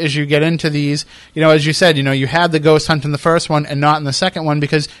find as you get into these, as you said, you had the ghost hunt in the first one and not in the second one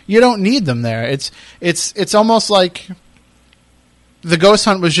because you don't need them there. It's almost like the ghost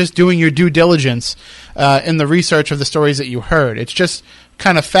hunt was just doing your due diligence in the research of the stories that you heard. It's just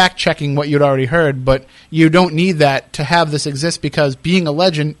kind of fact-checking what you'd already heard, but you don't need that to have this exist because being a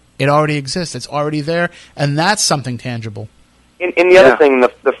legend It already exists. It's already there, and that's something tangible. And the other thing,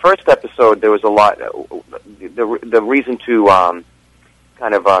 the first episode, there was a lot. The reason to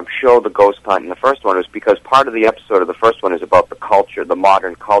kind of show the ghost hunt in the first one was because part of the episode of the first one is about the culture, the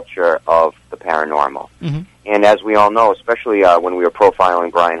modern culture of the paranormal. Mm-hmm. And as we all know, especially when we were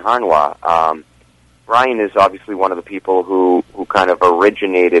profiling Brian Harnois, Brian is obviously one of the people who kind of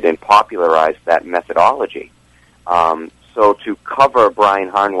originated and popularized that methodology. So to cover Brian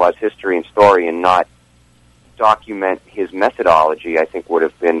Harnois' history and story and not document his methodology, I think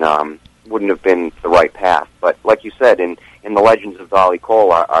wouldn't have been the right path. But like you said, in The Legends of Dolly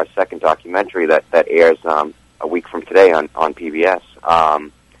Cole, our second documentary that airs a week from today on PBS,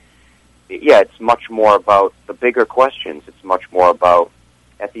 it's much more about the bigger questions. It's much more about,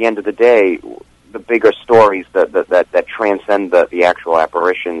 at the end of the day, the bigger stories that transcend the actual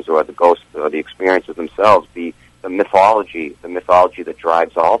apparitions or the ghosts or the experiences themselves, the mythology that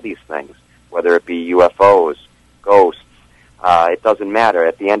drives all these things, whether it be UFOs, ghosts, it doesn't matter.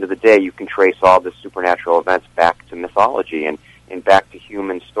 At the end of the day, you can trace all the supernatural events back to mythology and back to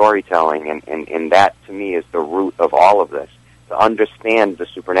human storytelling, and that, to me, is the root of all of this. To understand the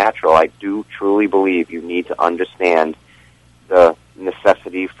supernatural, I do truly believe you need to understand the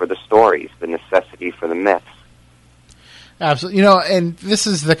necessity for the stories, the necessity for the myths. Absolutely. And this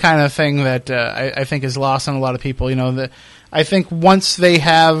is the kind of thing that I think is lost on a lot of people. I think once they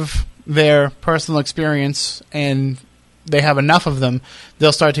have their personal experience and they have enough of them,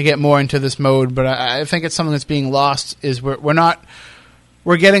 they'll start to get more into this mode. But I think it's something that's being lost. Is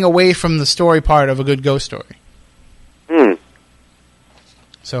we're getting away from the story part of a good ghost story.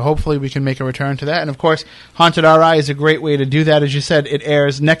 So hopefully we can make a return to that. And, of course, Haunted RI is a great way to do that. As you said, it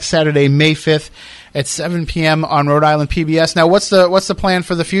airs next Saturday, May 5th at 7 p.m. on Rhode Island PBS. Now, what's the plan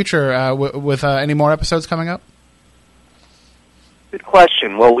for the future with any more episodes coming up? Good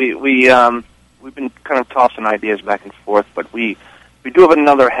question. Well, we've been kind of tossing ideas back and forth, but we do have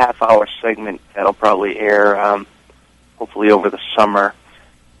another half-hour segment that'll probably air hopefully over the summer.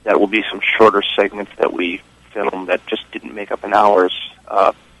 That will be some shorter segments that we filmed that just didn't make up an hour's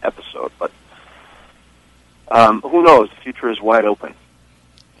episode, but who knows? The future is wide open.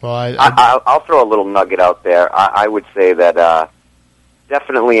 Well, I'll throw a little nugget out there. I would say that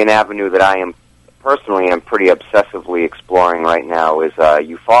definitely an avenue that I am personally pretty obsessively exploring right now is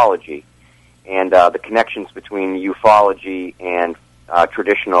ufology, and the connections between ufology and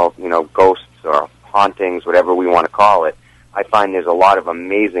traditional, ghosts or hauntings, whatever we want to call it. I find there's a lot of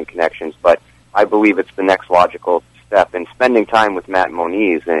amazing connections, but I believe it's the next logical step. And spending time with Matt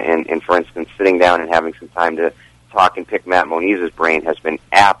Moniz and for instance, sitting down and having some time to talk and pick Matt Moniz's brain has been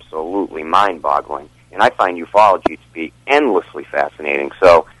absolutely mind-boggling. And I find ufology to be endlessly fascinating.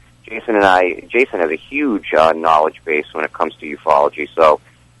 So Jason has a huge knowledge base when it comes to ufology. So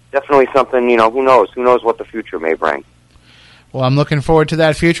definitely something, who knows what the future may bring. Well, I'm looking forward to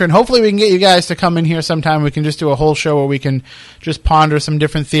that future, and hopefully we can get you guys to come in here sometime. We can just do a whole show where we can just ponder some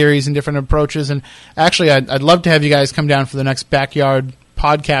different theories and different approaches. And actually, I'd love to have you guys come down for the next Backyard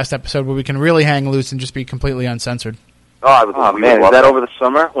podcast episode where we can really hang loose and just be completely uncensored. Oh, man, is that over the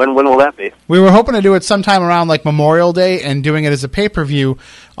summer? When will that be? We were hoping to do it sometime around like Memorial Day and doing it as a pay-per-view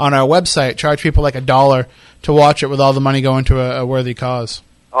on our website. Charge people like $1 to watch it with all the money going to a worthy cause.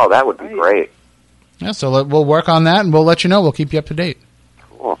 Oh, that would be great. Yeah, so we'll work on that, and we'll let you know. We'll keep you up to date.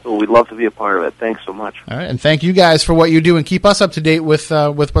 Cool. Well, we'd love to be a part of it. Thanks so much. All right, and thank you guys for what you do, and keep us up to date with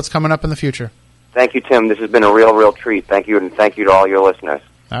what's coming up in the future. Thank you, Tim. This has been a real treat. Thank you, and thank you to all your listeners.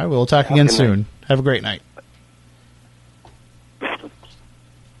 All right, we'll talk again soon. Have a great night.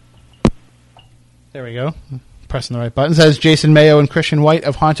 There we go. Pressing the right buttons. That is Jason Mayo and Christian White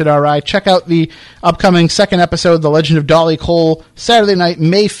of Haunted RI. Check out the upcoming second episode, The Legend of Dolly Cole, Saturday night,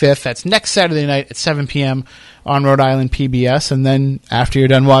 May 5th. That's next Saturday night at 7 p.m. on Rhode Island PBS. And then after you're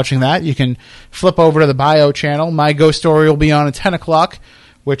done watching that, you can flip over to the Bio channel. My Ghost Story will be on at 10 o'clock,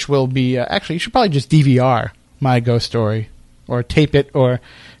 which will be... actually, you should probably just DVR My Ghost Story, or tape it, or,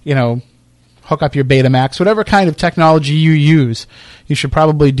 hook up your Betamax. Whatever kind of technology you use, you should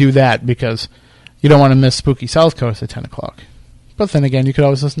probably do that, because... you don't want to miss Spooky South Coast at 10 o'clock. But then again, you could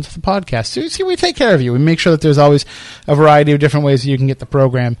always listen to the podcast. So, see, we take care of you. We make sure that there's always a variety of different ways that you can get the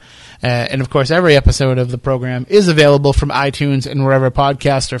program. And, of course, every episode of the program is available from iTunes and wherever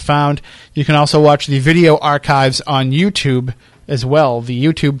podcasts are found. You can also watch the video archives on YouTube as well. The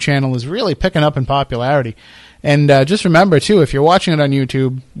YouTube channel is really picking up in popularity. And just remember, too, if you're watching it on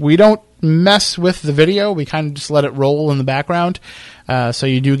YouTube, we don't mess with the video. We kind of just let it roll in the background. So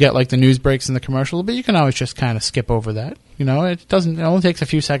you do get like the news breaks and the commercial, but you can always just kind of skip over that. It only takes a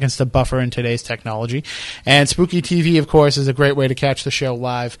few seconds to buffer in today's technology. And Spooky TV, of course, is a great way to catch the show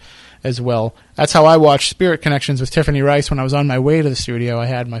live as well. That's how I watched Spirit Connections with Tiffany Rice when I was on my way to the studio. I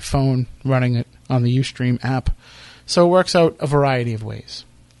had my phone running it on the Ustream app. So it works out a variety of ways.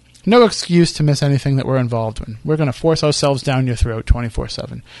 No excuse to miss anything that we're involved in. We're going to force ourselves down your throat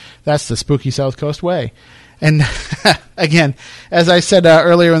 24/7. That's the Spooky South Coast way. And again, as I said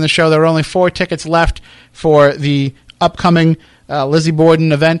earlier in the show, there are only 4 tickets left for the upcoming Lizzie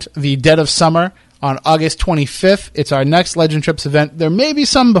Borden event, The Dead of Summer, on August 25th. It's our next Legend Trips event. There may be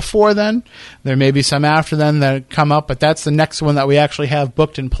some before then. There may be some after then that come up, but that's the next one that we actually have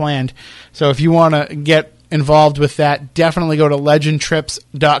booked and planned. So if you want to get involved with that, definitely go to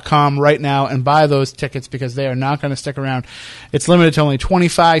legendtrips.com right now and buy those tickets because they are not going to stick around. It's limited to only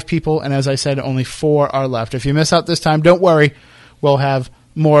 25 people, and as I said, only 4 are left. If you miss out this time, don't worry. We'll have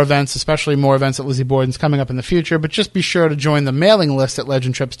more events, especially more events at Lizzie Borden's coming up in the future, but just be sure to join the mailing list at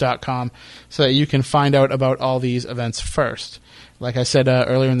legendtrips.com so that you can find out about all these events first. Like I said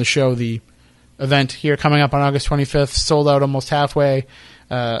earlier in the show, the event here coming up on August 25th sold out almost halfway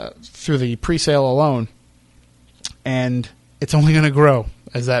through the pre-sale alone. And it's only going to grow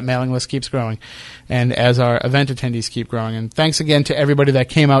as that mailing list keeps growing and as our event attendees keep growing. And thanks again to everybody that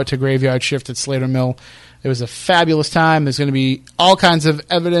came out to Graveyard Shift at Slater Mill. It was a fabulous time. There's going to be all kinds of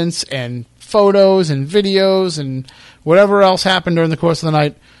evidence and photos and videos and whatever else happened during the course of the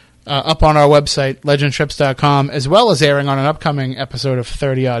night up on our website, legendtrips.com, as well as airing on an upcoming episode of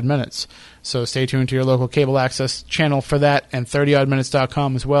 30 Odd Minutes. So stay tuned to your local cable access channel for that and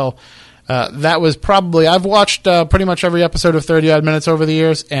 30oddminutes.com as well. That was probably, I've watched pretty much every episode of 30 Odd Minutes over the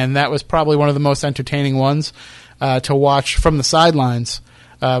years, and that was probably one of the most entertaining ones to watch from the sidelines.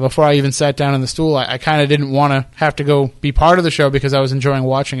 Before I even sat down on the stool, I kind of didn't want to have to go be part of the show because I was enjoying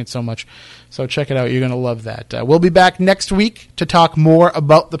watching it so much. So check it out. You're going to love that. We'll be back next week to talk more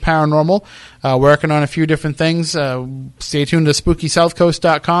about the paranormal, working on a few different things. Stay tuned to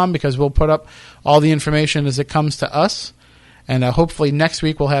SpookySouthCoast.com because we'll put up all the information as it comes to us. And hopefully next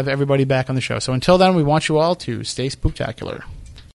week we'll have everybody back on the show. So until then, we want you all to stay spooktacular.